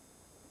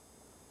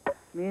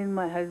 Me and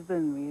my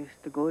husband, we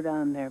used to go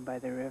down there by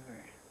the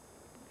river.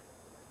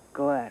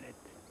 Go at it.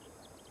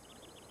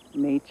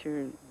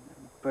 Nature,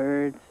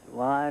 birds,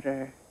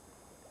 water.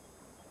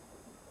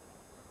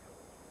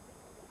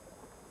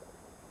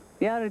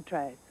 You ought to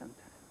try it sometime.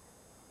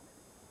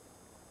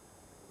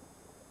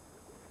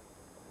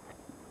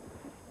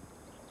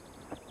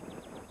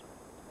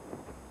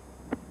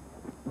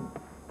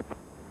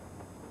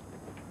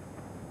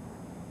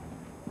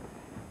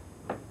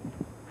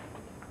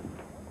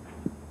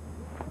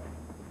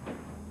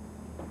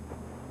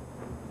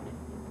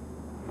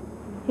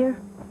 Here.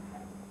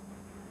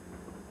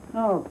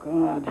 Oh,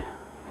 God.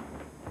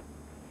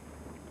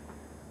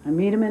 I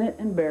meet him in it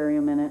and bury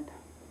him in it.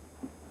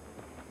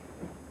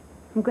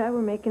 I'm glad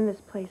we're making this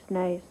place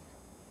nice.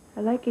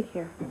 I like it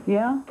here.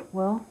 Yeah?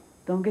 Well,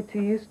 don't get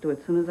too used to it.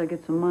 As soon as I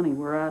get some money,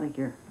 we're out of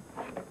here.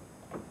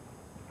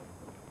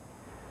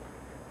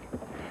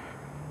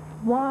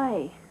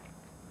 Why?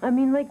 I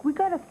mean, like, we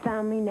got a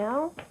family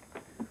now.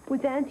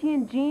 With Auntie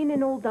and Jean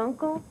and old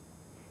Uncle.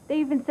 They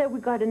even said we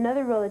got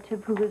another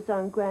relative who lives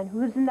on Grand, who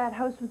lives in that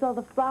house with all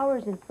the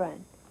flowers in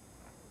front.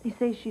 They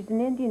say she's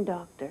an Indian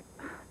doctor.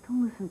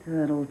 Don't listen to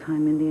that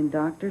old-time Indian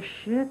doctor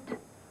shit.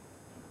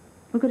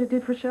 Look what it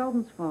did for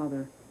Sheldon's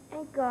father.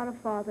 Ain't got a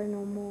father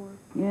no more.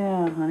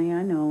 Yeah, honey,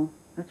 I know.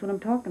 That's what I'm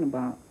talking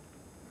about.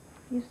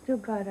 You still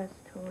got us,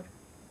 Toad.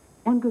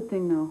 One good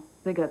thing, though.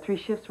 They got 3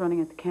 shifts running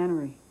at the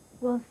cannery.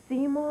 Well,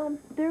 see, Mom,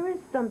 there is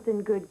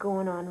something good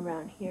going on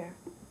around here.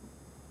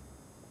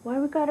 Why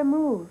we gotta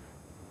move?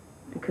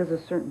 Because of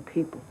certain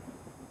people.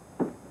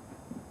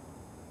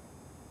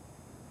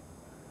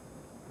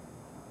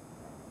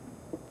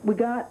 We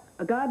got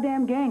a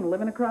goddamn gang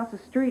living across the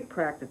street,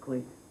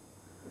 practically.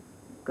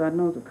 God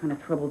knows what kind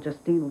of trouble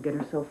Justine will get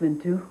herself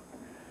into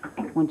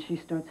once she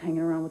starts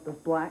hanging around with those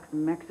blacks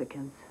and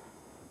Mexicans.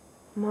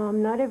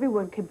 Mom, not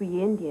everyone could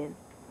be Indian.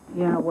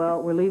 Yeah, well,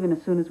 we're leaving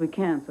as soon as we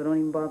can, so don't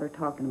even bother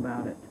talking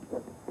about it.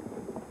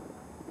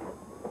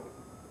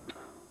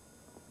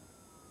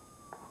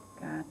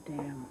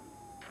 Goddamn.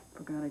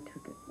 Forgot I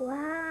took it.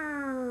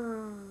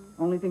 Wow.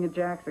 Only thing of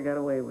Jack's I got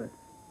away with.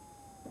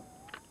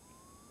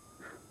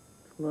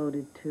 It's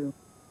loaded, too.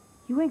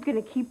 You ain't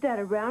gonna keep that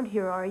around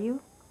here, are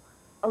you?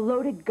 A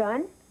loaded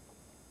gun?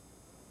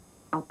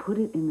 I'll put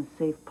it in the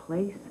safe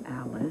place,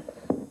 Alice.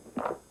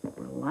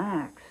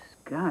 Relax.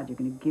 God, you're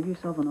gonna give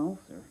yourself an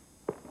ulcer.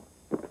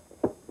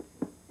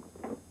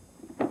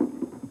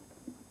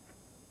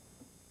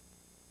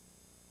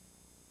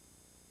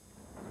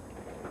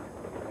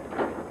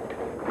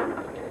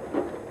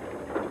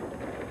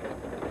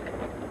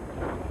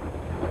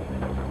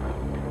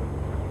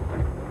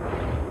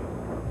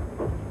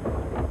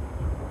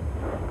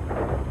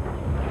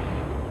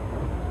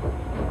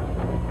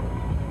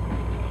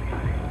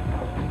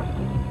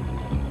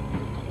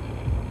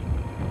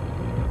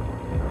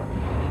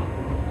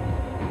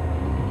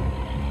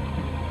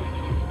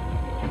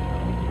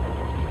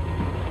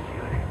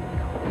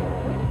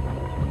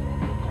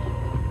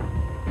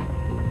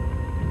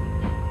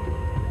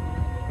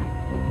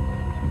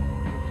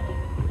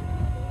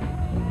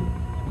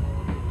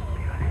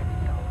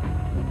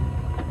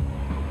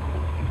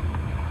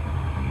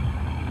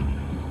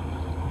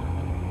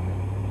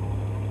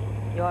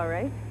 You all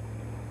right?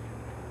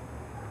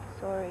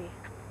 Sorry.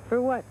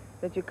 For what?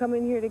 Did you come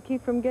in here to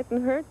keep from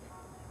getting hurt?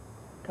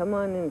 Come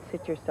on in,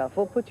 sit yourself.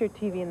 We'll put your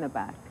TV in the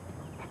back.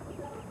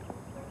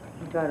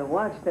 You gotta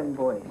watch them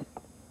boys.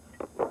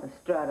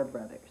 Estrada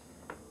brothers.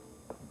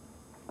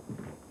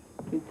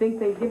 You'd think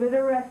they'd give it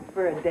a rest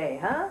for a day,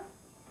 huh?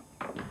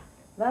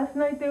 Last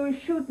night they were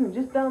shooting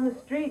just down the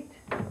street.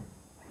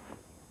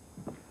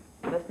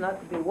 Best not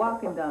to be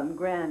walking down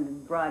Grand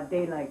in broad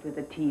daylight with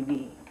a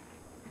TV.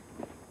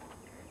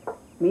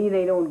 Me,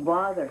 they don't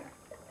bother.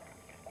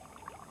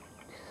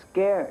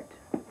 Scared.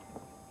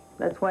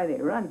 That's why they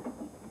run.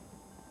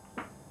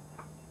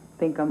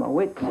 Think I'm a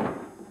witch.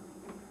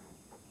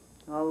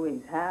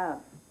 Always have.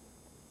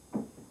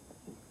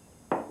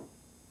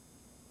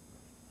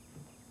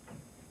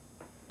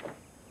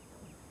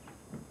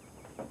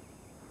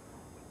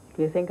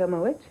 Do you think I'm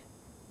a witch?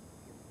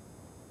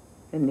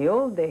 In the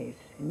old days,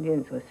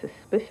 Indians were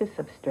suspicious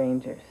of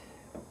strangers.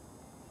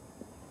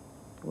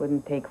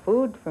 Wouldn't take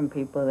food from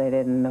people they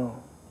didn't know.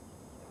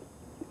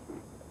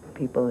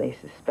 People they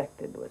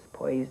suspected was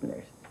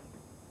poisoners.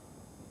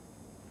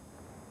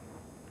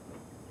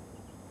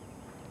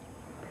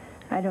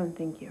 I don't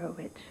think you're a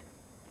witch.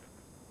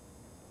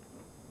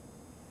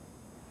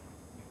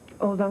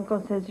 Old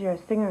Uncle says you're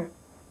a singer.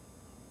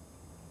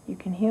 You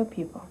can heal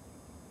people.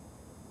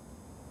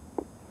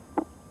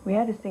 We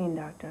had a singing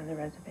doctor on the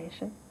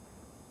reservation.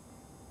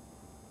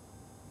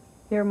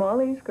 You're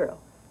Molly's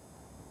girl.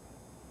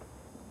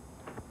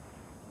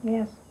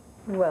 Yes.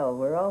 Well,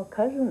 we're all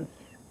cousins.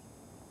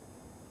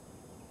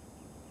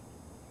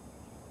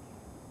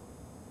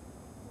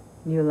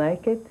 You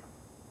like it?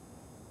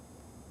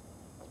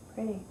 It's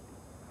pretty.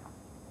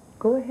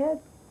 Go ahead.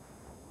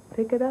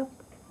 Pick it up.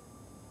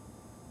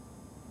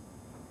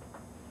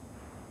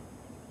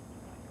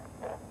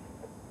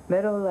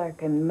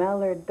 Meadowlark and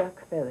mallard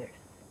duck feathers.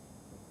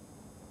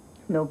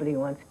 Nobody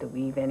wants to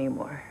weave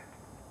anymore.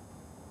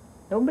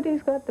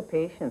 Nobody's got the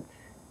patience.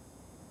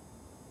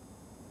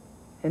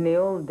 In the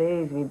old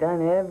days, we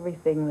done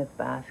everything with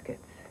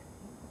baskets.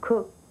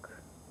 Cook,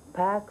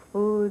 pack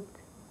food.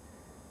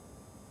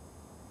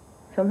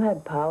 Some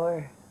had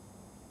power.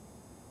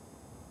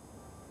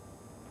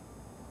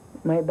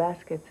 My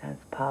baskets has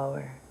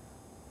power.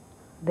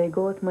 They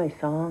go with my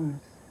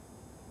songs.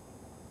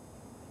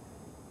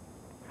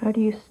 How do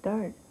you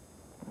start?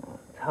 Oh,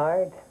 it's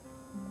hard.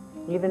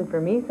 Even for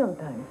me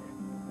sometimes.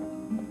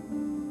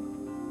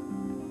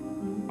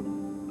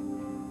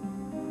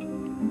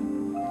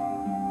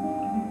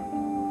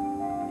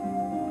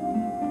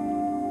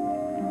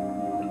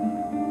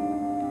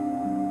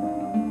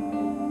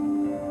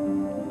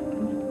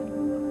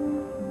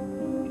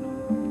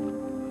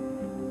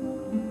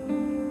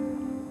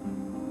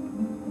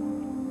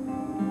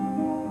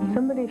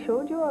 Somebody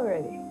showed you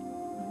already.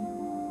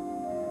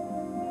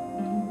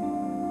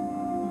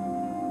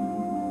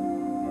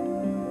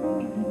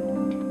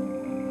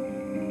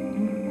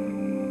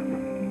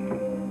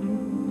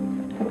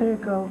 I better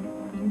go.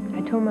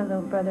 I told my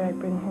little brother I'd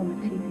bring home a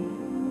TV.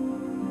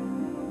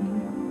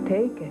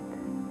 Take it.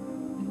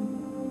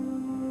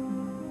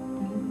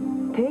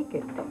 Take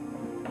it.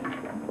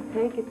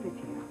 Take it with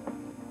you.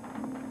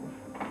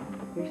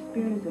 Your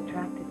spirit is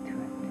attracted to it.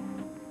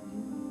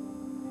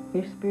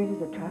 Your spirit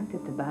is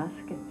attracted to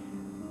baskets.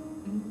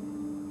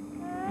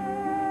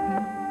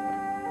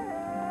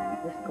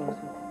 This goes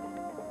with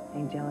it.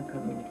 Angelica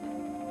root.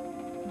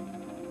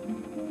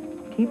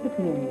 Keep it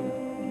near you.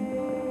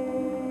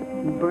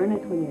 And burn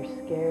it when you're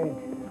scared.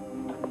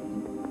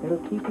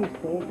 It'll keep you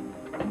safe.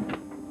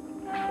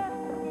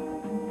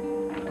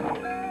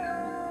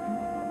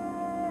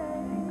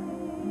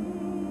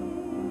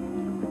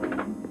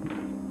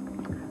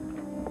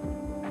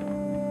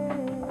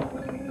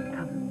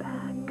 Come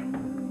back.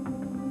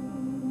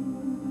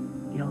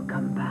 You'll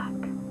come back.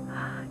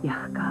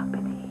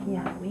 Yakapani.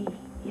 Yawi.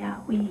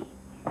 Yawi.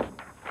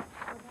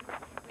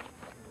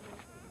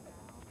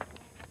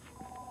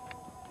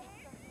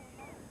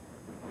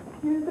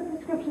 Here's the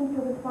prescription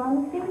for the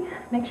pharmacy.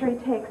 Make sure he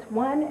takes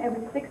one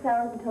every 6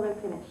 hours until they're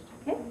finished,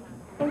 okay?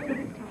 Thank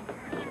you.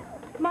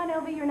 Come on,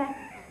 Elvie, you're next.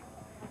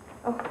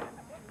 Oh.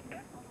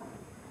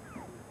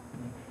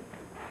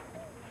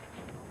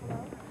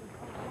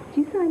 Did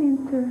you sign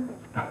in, sir?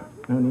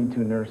 No need to,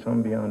 nurse.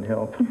 I'm beyond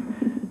help.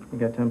 You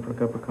got time for a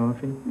cup of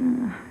coffee?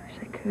 Wish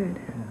I could.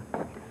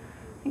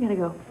 I gotta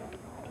go.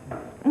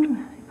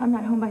 If I'm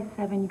not home by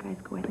 7, you guys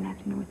go ahead and have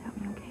dinner without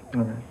me, okay?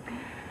 All right.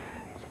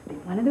 Just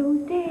been one of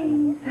those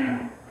days.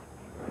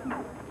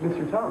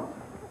 Mr. Tom.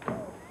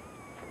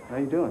 How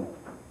you doing?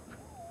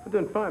 I'm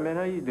doing fine, man.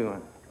 How you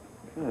doing?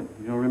 Good.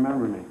 You don't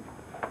remember me?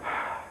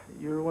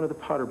 You're one of the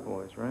Potter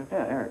boys, right?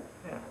 Yeah, Eric.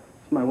 Yeah.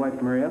 This is my wife,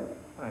 Maria.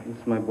 Hi. This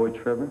is my boy,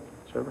 Trevor.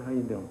 Trevor, how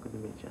you doing? Good to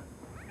meet you.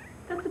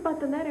 That's about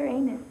the letter,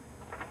 ain't it?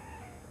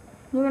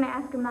 You're gonna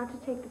ask him not to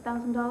take the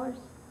 $1,000?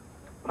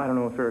 I don't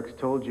know if Eric's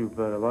told you,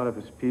 but a lot of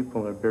his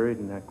people are buried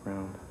in that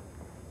ground.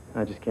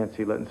 I just can't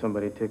see letting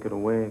somebody take it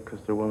away because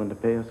they're willing to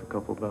pay us a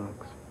couple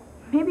bucks.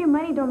 Maybe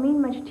money don't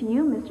mean much to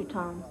you, Mr.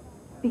 Toms,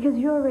 because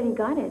you already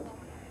got it.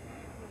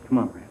 Come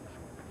on, Maria.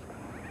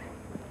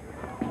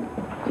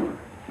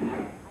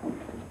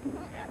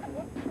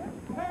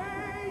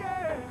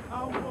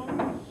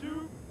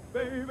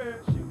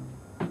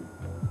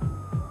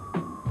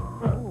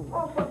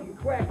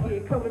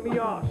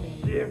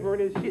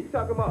 this shit.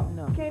 Talking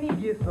about, can he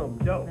get some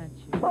dough?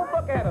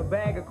 Motherfucker had a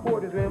bag of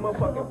quarters, man.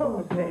 Motherfucking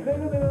food stamps.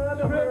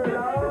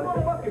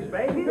 Motherfuckers,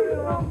 baby. You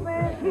know what I'm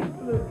saying?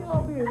 Get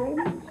over here, baby. You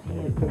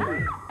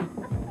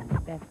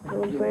know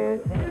what I'm saying?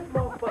 This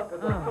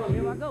motherfucker's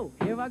Here I go,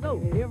 here I go,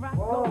 here I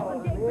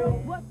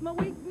go. What's my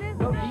weakness?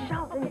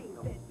 Shouting.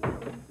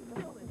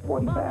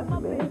 45,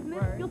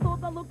 man. You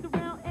thought I looked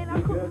around and I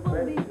couldn't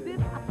believe this.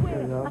 I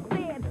swear, I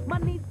said, my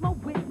niece, my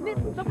witness.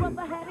 The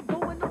brother had it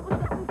going over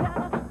something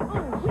kind of,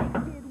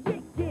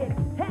 wicked,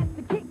 had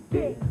to kick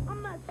it.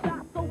 I'm not shy,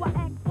 so I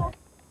act for.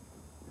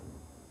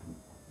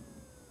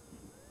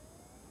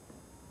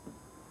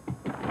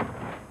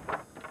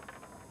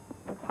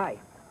 Hi,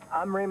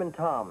 I'm Raymond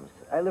Toms.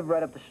 I live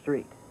right up the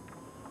street.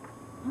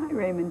 Hi,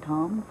 Raymond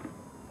Toms.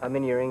 I'm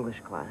in your English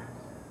class.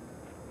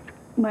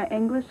 My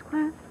English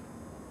class?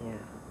 Yeah.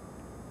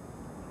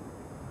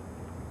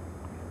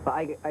 But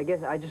I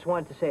guess I just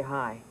wanted to say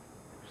hi.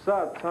 What's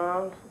up,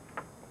 Toms?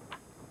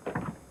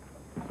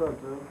 What's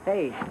up, dude?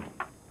 Hey,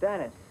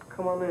 Dennis.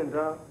 Come on in,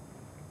 dog.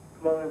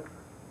 Come on in.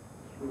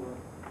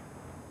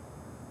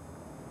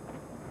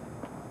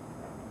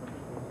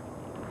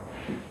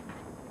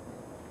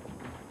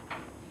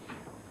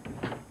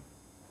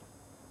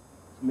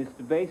 It's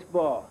Mr.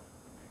 Baseball.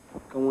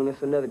 Gonna win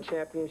us another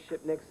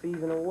championship next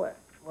season or what?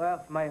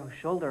 Well, if my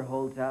shoulder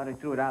holds out, I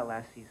threw it out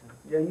last season.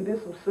 Yeah, you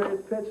did some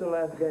serious pitching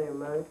last game,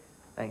 man.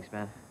 Thanks,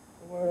 man.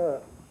 Word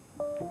up.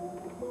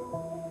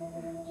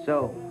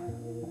 So,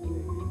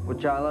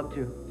 what y'all up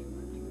to?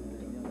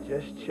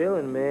 Just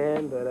chilling,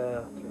 man, but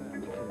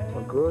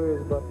my girl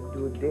is about to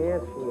do a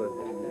dance for us.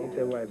 Ain't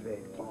that right,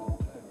 baby?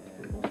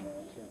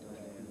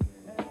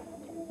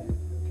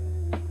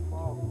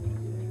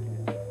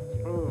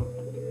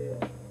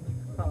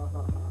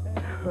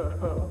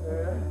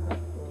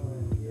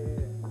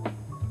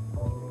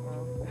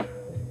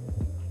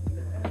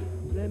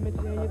 Let me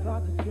tell you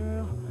about this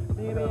girl,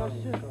 baby, I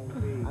shook.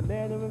 I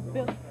met her in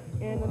Philly,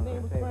 and her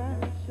name was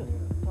Brian Shook.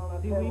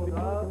 See, we been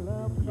making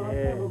love,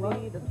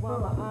 that's why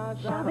my eyes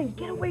are. Shelby,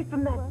 get away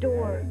from that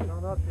door.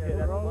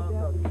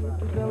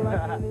 Feel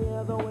like any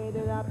other way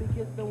that I be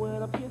kissing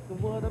what I'm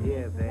kissing, what I'm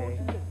Yeah, babe.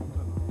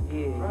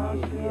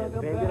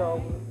 Yeah. Bang it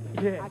over.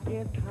 I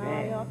can't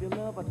high off your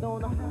love, I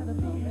don't know how to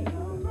behave.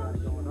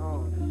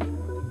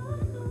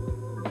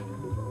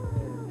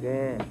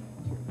 Damn.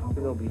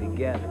 We're gonna be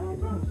together.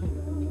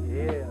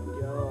 Yeah,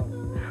 yo.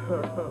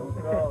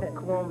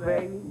 Come on,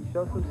 baby.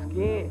 Show some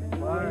skin.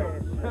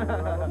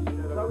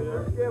 Show me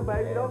some skin,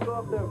 baby. Don't go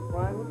up there in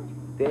front.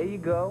 There you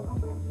go.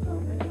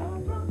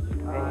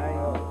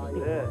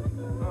 Yeah.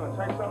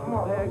 Check something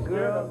out. Hey,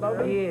 girl.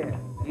 Yeah.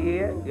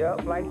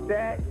 Yep. Like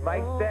that.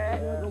 Right.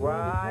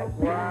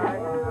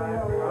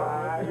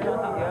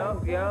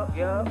 Yep.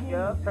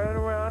 Turn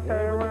around.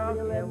 Dang.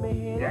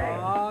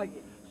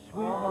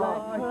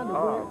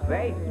 Oh,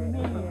 baby.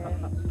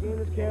 Skin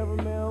is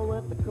caramel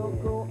with the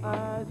cocoa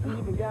eyes.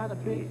 Even got a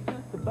big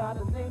sister by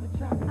the name of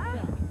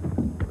Chocolate.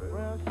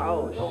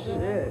 Oh,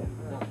 shit.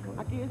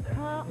 I guess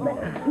how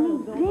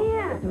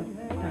Dance.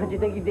 Don't you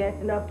think you're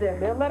dancing up there?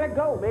 Man, let her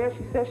go, man.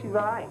 She said she's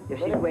all right. Yeah,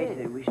 she's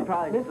wasted. We should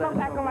probably Then just let stop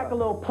her acting go. like a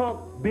little punk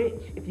bitch.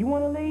 If you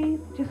want to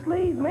leave, just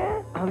leave,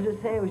 man. I'm just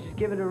saying we should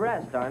give it a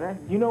rest, aren't I?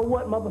 You know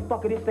what,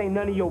 motherfucker? This ain't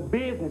none of your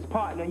business,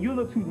 partner. You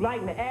look too light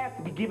in the ass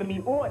to be giving me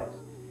orders.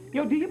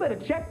 Yo, D, you better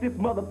check this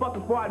motherfucker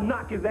before I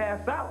knock his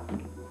ass out.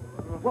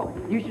 Whoa,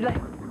 you should let...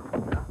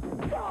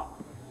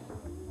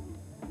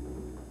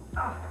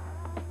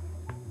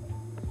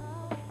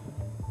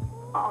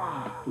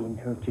 Didn't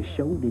hurt your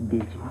shoulder,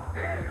 did you?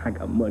 I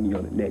got money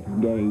on the next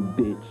game,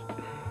 bitch.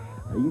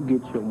 Now you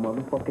get your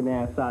motherfucking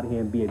ass out of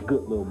here and be a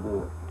good little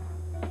boy.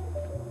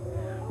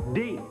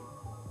 D,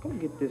 come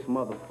get this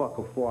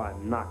motherfucker before I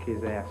knock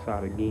his ass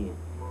out again.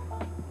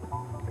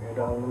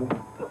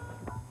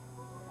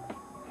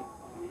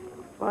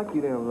 Fuck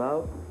you then,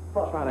 love.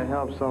 Trying to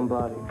help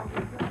somebody.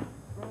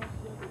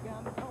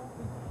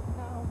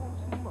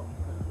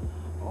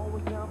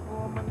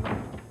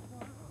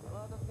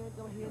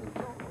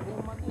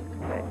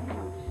 Hey,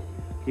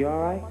 you all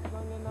right?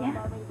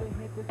 Yeah.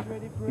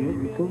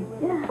 You too?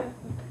 Yeah.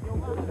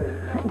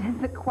 Does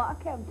the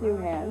clock have two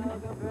hands?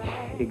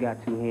 It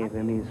got two hands.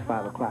 That means it's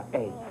 5 o'clock.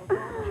 Hey,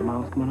 your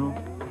mom's coming home?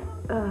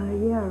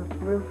 Yeah,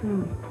 real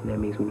soon. That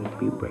means we need to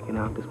be breaking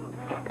out this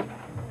motherfucker.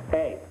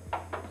 Hey.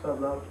 What's up,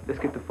 love? Let's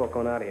get the fuck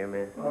on out of here,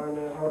 man. All right,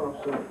 man. Hold on,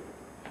 sir.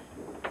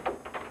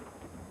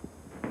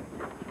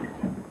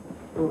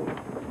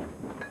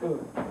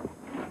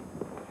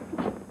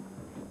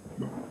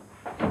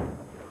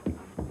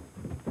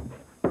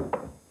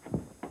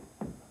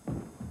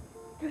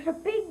 There's a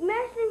big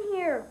mess in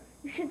here.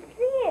 You should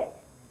see it.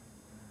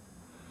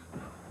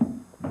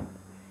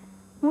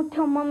 Won't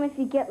tell Mom if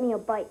you get me a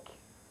bike.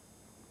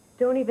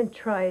 Don't even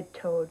try it,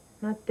 Toad.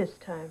 Not this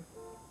time.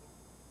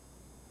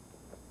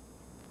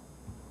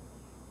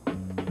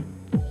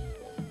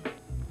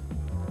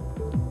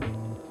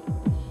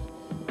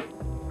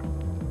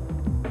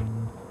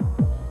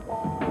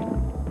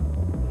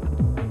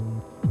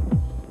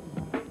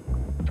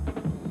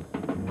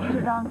 Put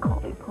it on,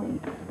 Colby, please.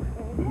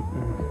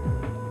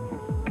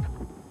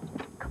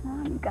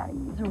 gotta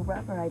use a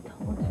rubber, I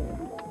told you.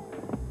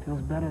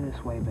 Feels better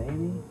this way,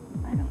 baby.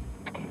 I don't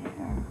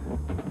care.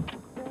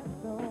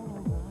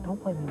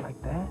 Don't play me like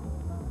that.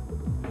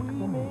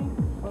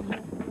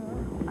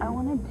 I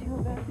wanna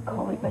do it,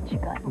 Coley, but you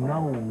got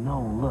No,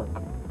 look.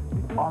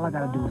 All I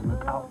gotta do is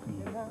look out for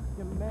you.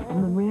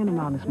 I'm the man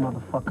around this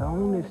motherfucker. I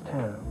own this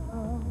town.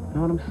 You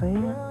know what I'm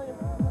saying?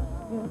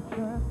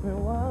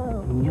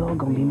 And you're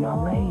gonna be my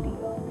lady.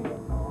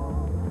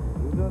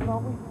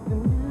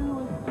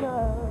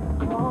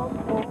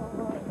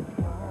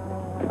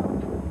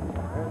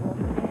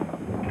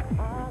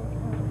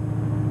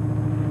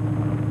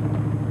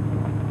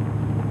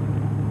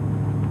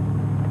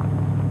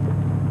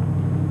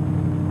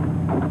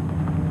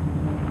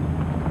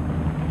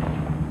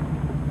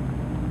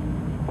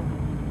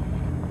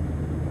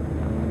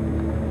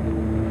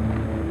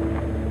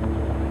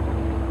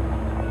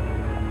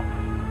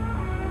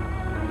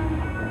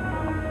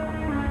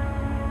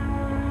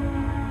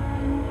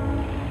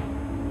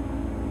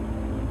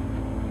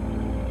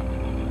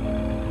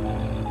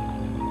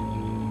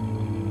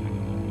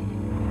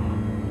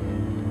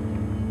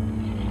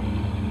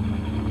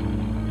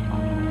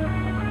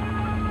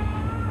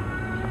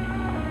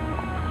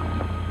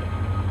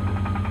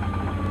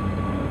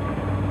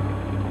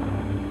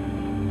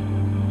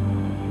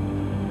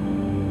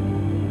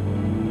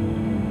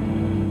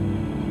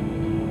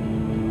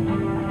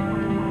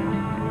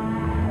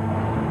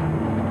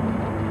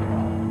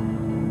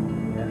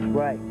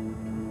 Right.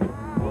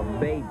 Well,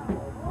 baby, you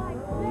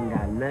ain't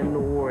got nothing to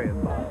worry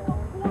about.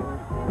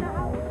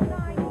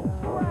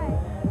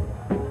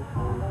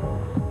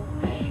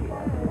 Shit.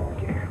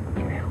 Get here.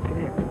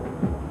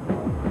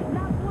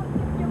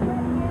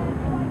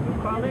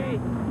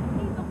 Colleen,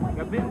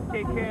 your business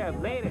take care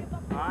of later,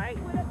 all right?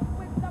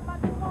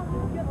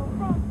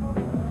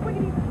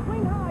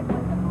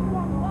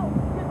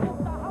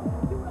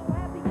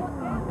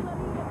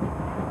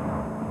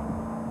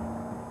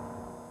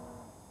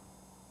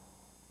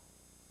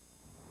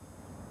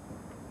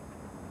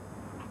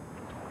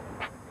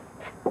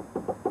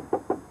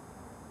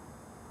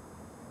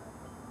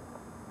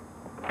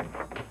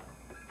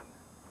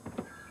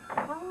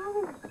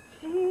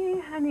 Gee,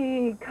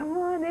 honey, come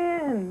on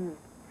in.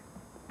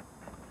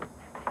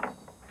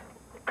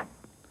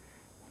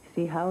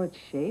 See how it's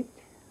shaped?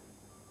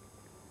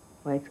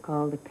 Why it's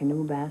called a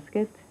canoe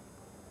basket?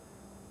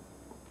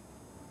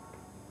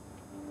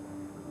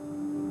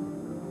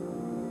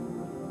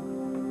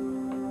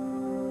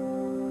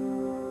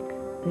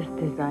 This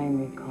design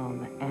we call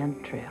the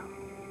ant trail.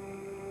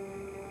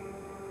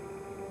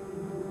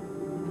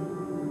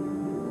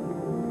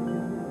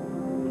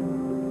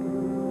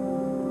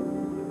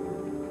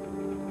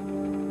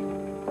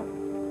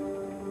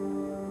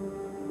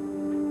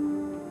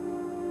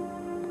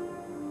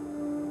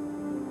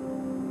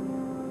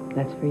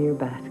 That's for your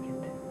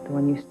basket, the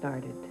one you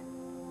started.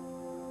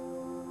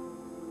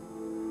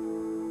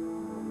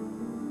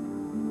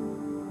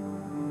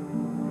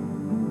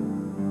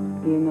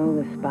 You know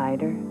the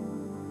spider?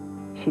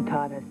 She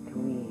taught us to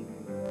weave.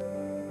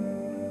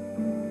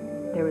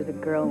 There was a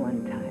girl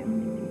one time,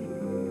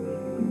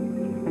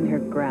 and her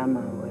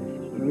grandma was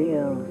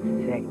real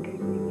sick.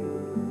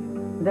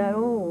 That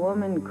old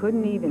woman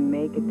couldn't even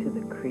make it to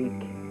the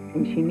creek,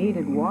 and she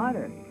needed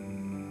water.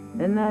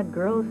 Then that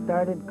girl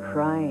started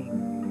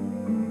crying.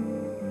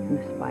 And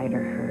the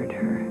spider heard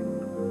her.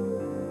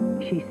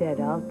 She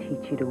said, I'll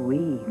teach you to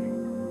weave.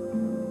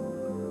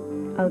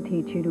 I'll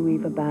teach you to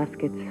weave a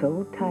basket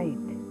so tight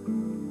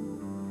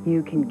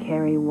you can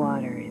carry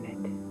water in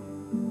it.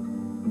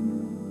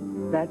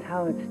 That's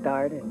how it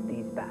started,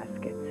 these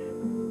baskets.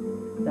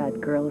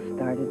 That girl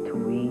started to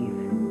weave.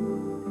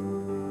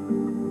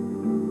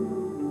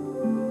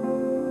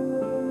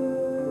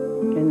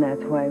 And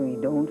that's why we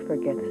don't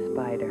forget the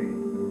spider.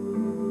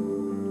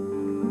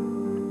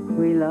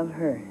 We love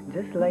her,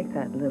 just like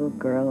that little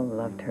girl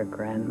loved her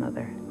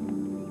grandmother.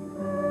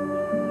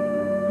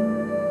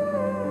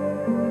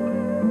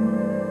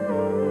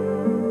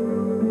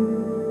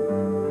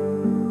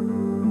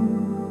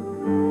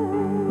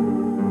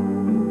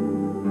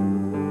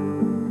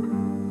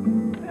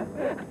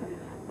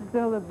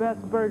 Still the best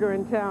burger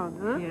in town,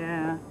 huh?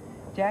 Yeah.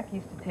 Jack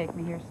used to take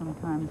me here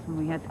sometimes when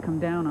we had to come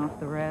down off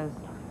the res.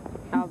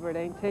 Albert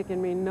ain't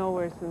taken me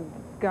nowhere since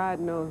God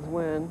knows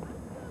when.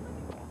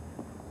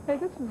 Hey,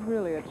 this is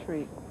really a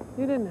treat.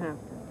 You didn't have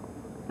to.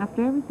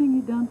 After everything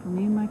you've done for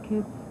me and my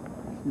kids,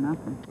 it's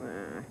nothing.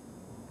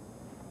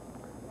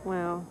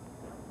 Well,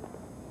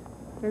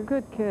 you're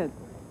good kids.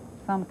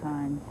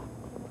 Sometimes.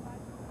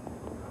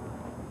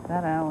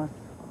 That Alice,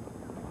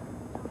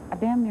 I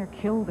damn near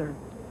killed her.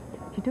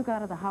 She took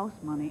out of the house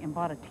money and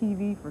bought a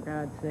TV, for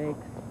God's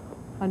sakes.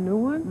 A new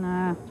one?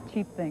 Nah,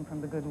 cheap thing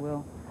from the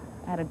Goodwill.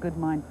 I had a good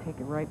mind to take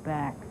it right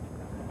back.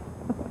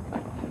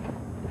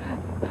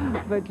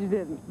 But you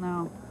didn't.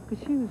 No,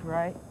 because she was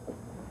right.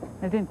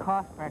 It didn't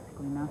cost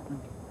practically nothing.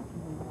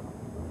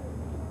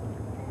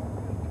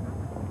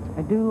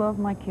 I do love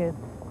my kids.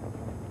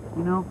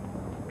 You know?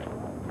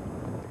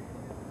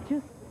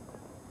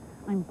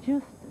 I'm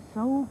just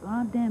so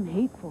goddamn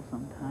hateful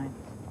sometimes.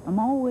 I'm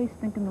always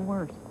thinking the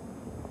worst.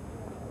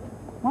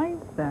 Why is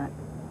that?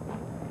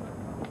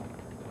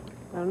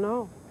 I don't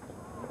know.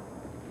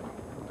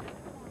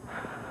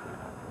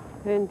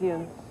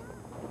 Indians.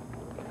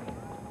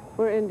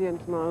 We're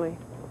Indians, Molly.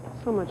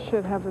 So much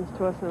shit happens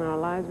to us in our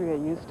lives, we get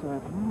used to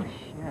it. Oh,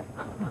 shit.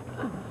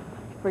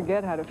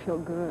 Forget how to feel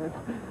good.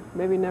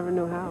 Maybe never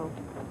knew how.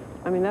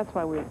 I mean, that's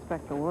why we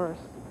expect the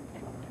worst.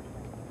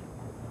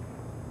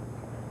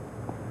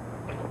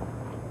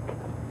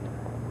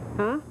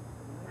 Huh?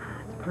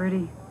 It's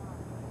pretty.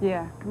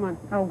 Yeah, come on.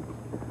 Oh.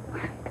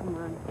 Come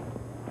on.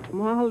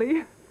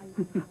 Molly.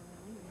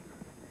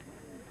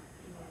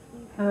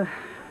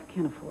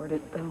 Can't afford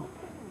it, though.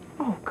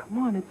 Oh, come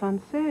on, it's on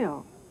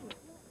sale.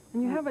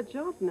 And you have a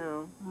job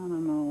now. I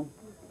don't know.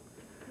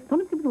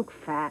 Don't people look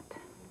fat?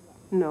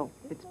 No,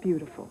 it's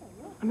beautiful.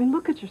 I mean,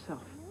 look at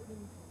yourself.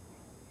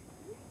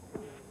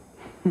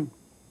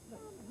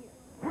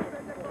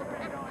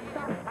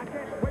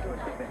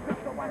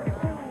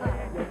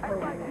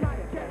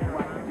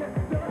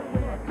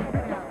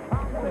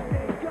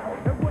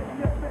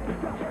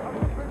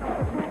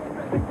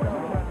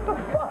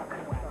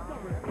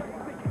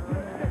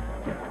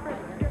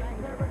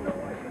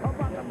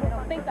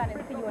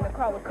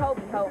 With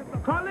Kobe, ho.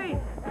 Carly!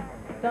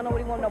 Don't know what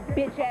he want no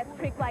bitch-ass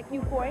trick like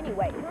you for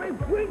anyway. Hey,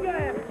 bring your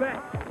ass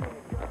back!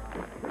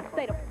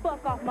 Stay the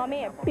fuck off my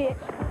man, bitch.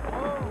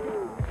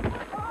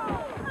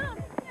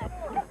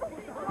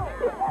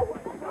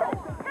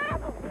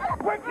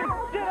 Break this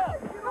shit up!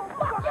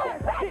 Fuck that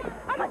bitch!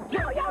 I'ma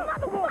kill your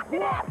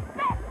motherfucking ass,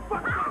 bitch!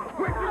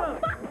 Break it up!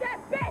 Fuck that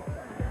bitch!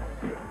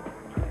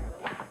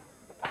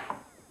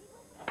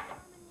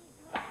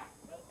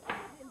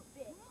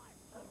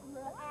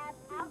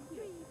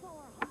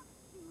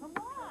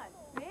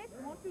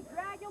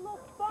 Drag your little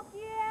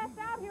funky ass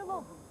out here,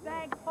 little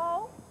stank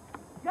hole.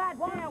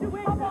 Goddamn,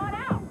 come on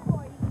out.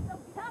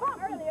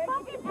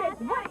 Funky bitch,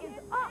 what is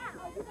up?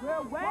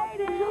 We're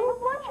waiting. There's a whole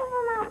bunch of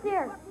them out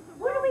there.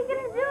 What are we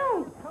gonna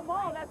do? Come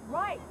on, that's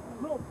right.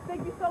 Little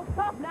think you so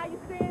tough. Now you're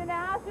staying in the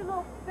house, you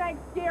little stank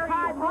scary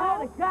Hide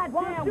behind the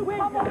goddamn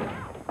window.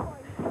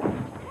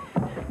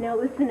 Now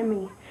listen to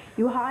me.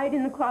 You hide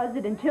in the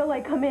closet until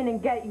I come in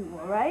and get you,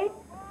 all right?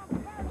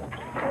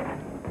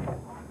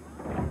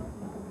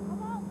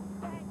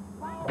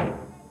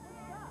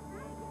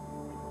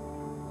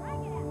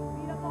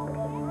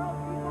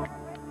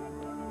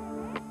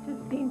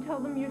 Justine, tell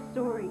them your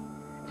story.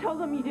 Tell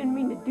them you didn't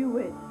mean to do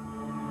it.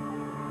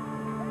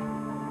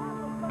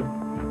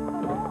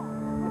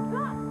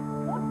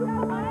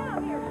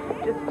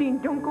 Justine,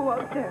 don't go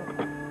out there.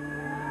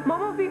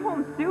 Mom will be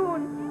home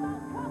soon.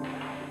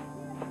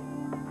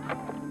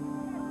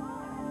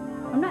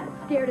 I'm not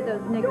scared of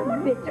those nigger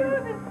bitches. Do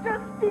this,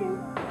 Justine.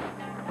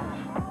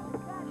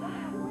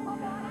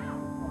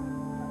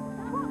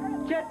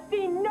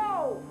 Justine,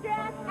 no!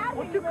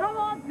 Won't you come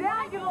on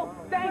down, you little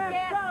stank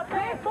ass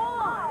bitch? Come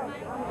on!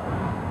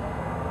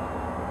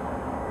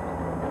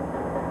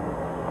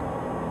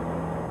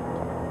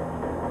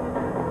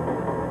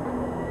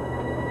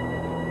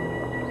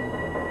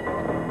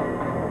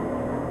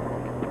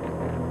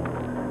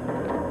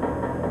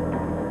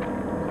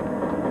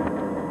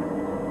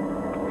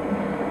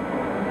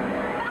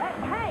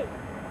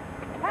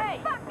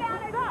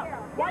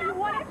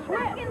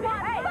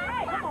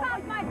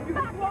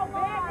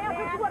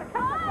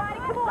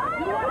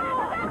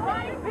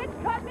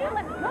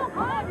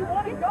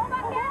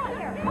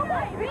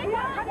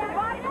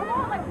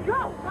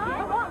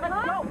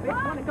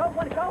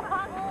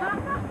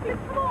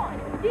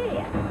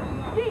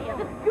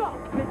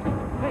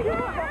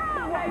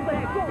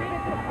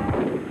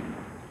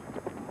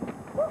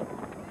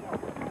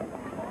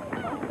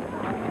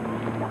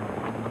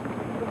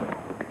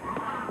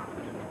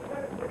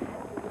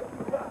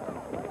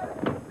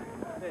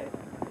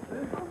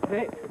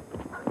 Hey.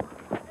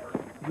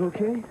 You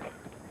okay?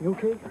 You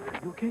okay?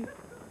 You okay?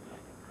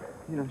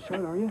 You're not shot,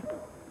 are you?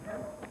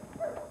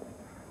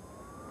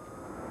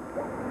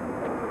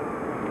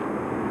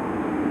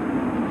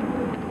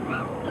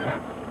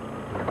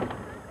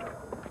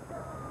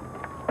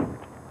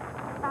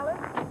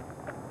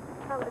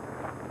 Alice,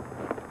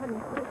 honey,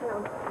 sit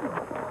down.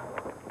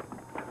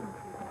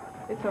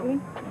 It's okay.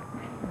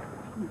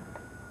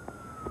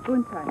 Go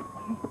inside.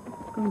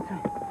 Go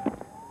inside.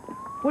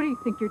 What do you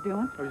think you're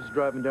doing? I was just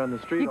driving down the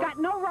street. You got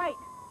no right.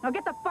 Now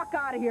get the fuck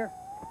out of here.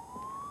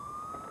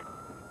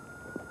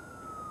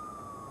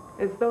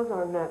 It's those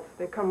Arnett's.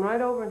 They come right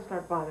over and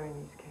start bothering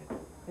these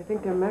kids. They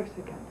think they're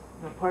Mexicans.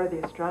 They're part of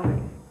the Estrada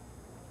gang.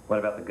 What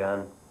about the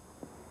gun?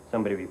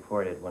 Somebody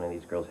reported one of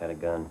these girls had a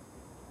gun.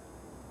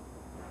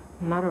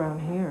 Not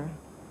around here.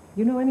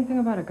 You know anything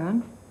about a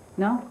gun?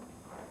 No.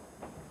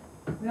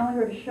 We only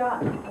heard a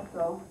shot, that's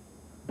all.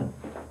 I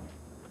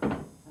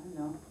don't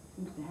know.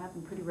 Seems to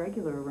happen pretty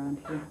regular around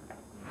here.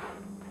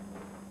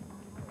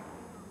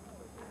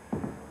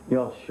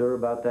 Y'all sure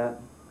about that?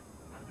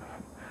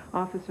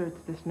 Officer,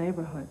 it's this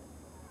neighborhood.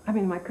 I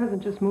mean, my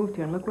cousin just moved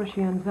here, and look where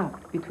she ends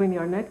up. Between the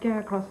Arnett gang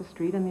across the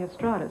street and the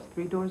Estradas,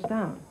 3 doors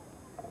down.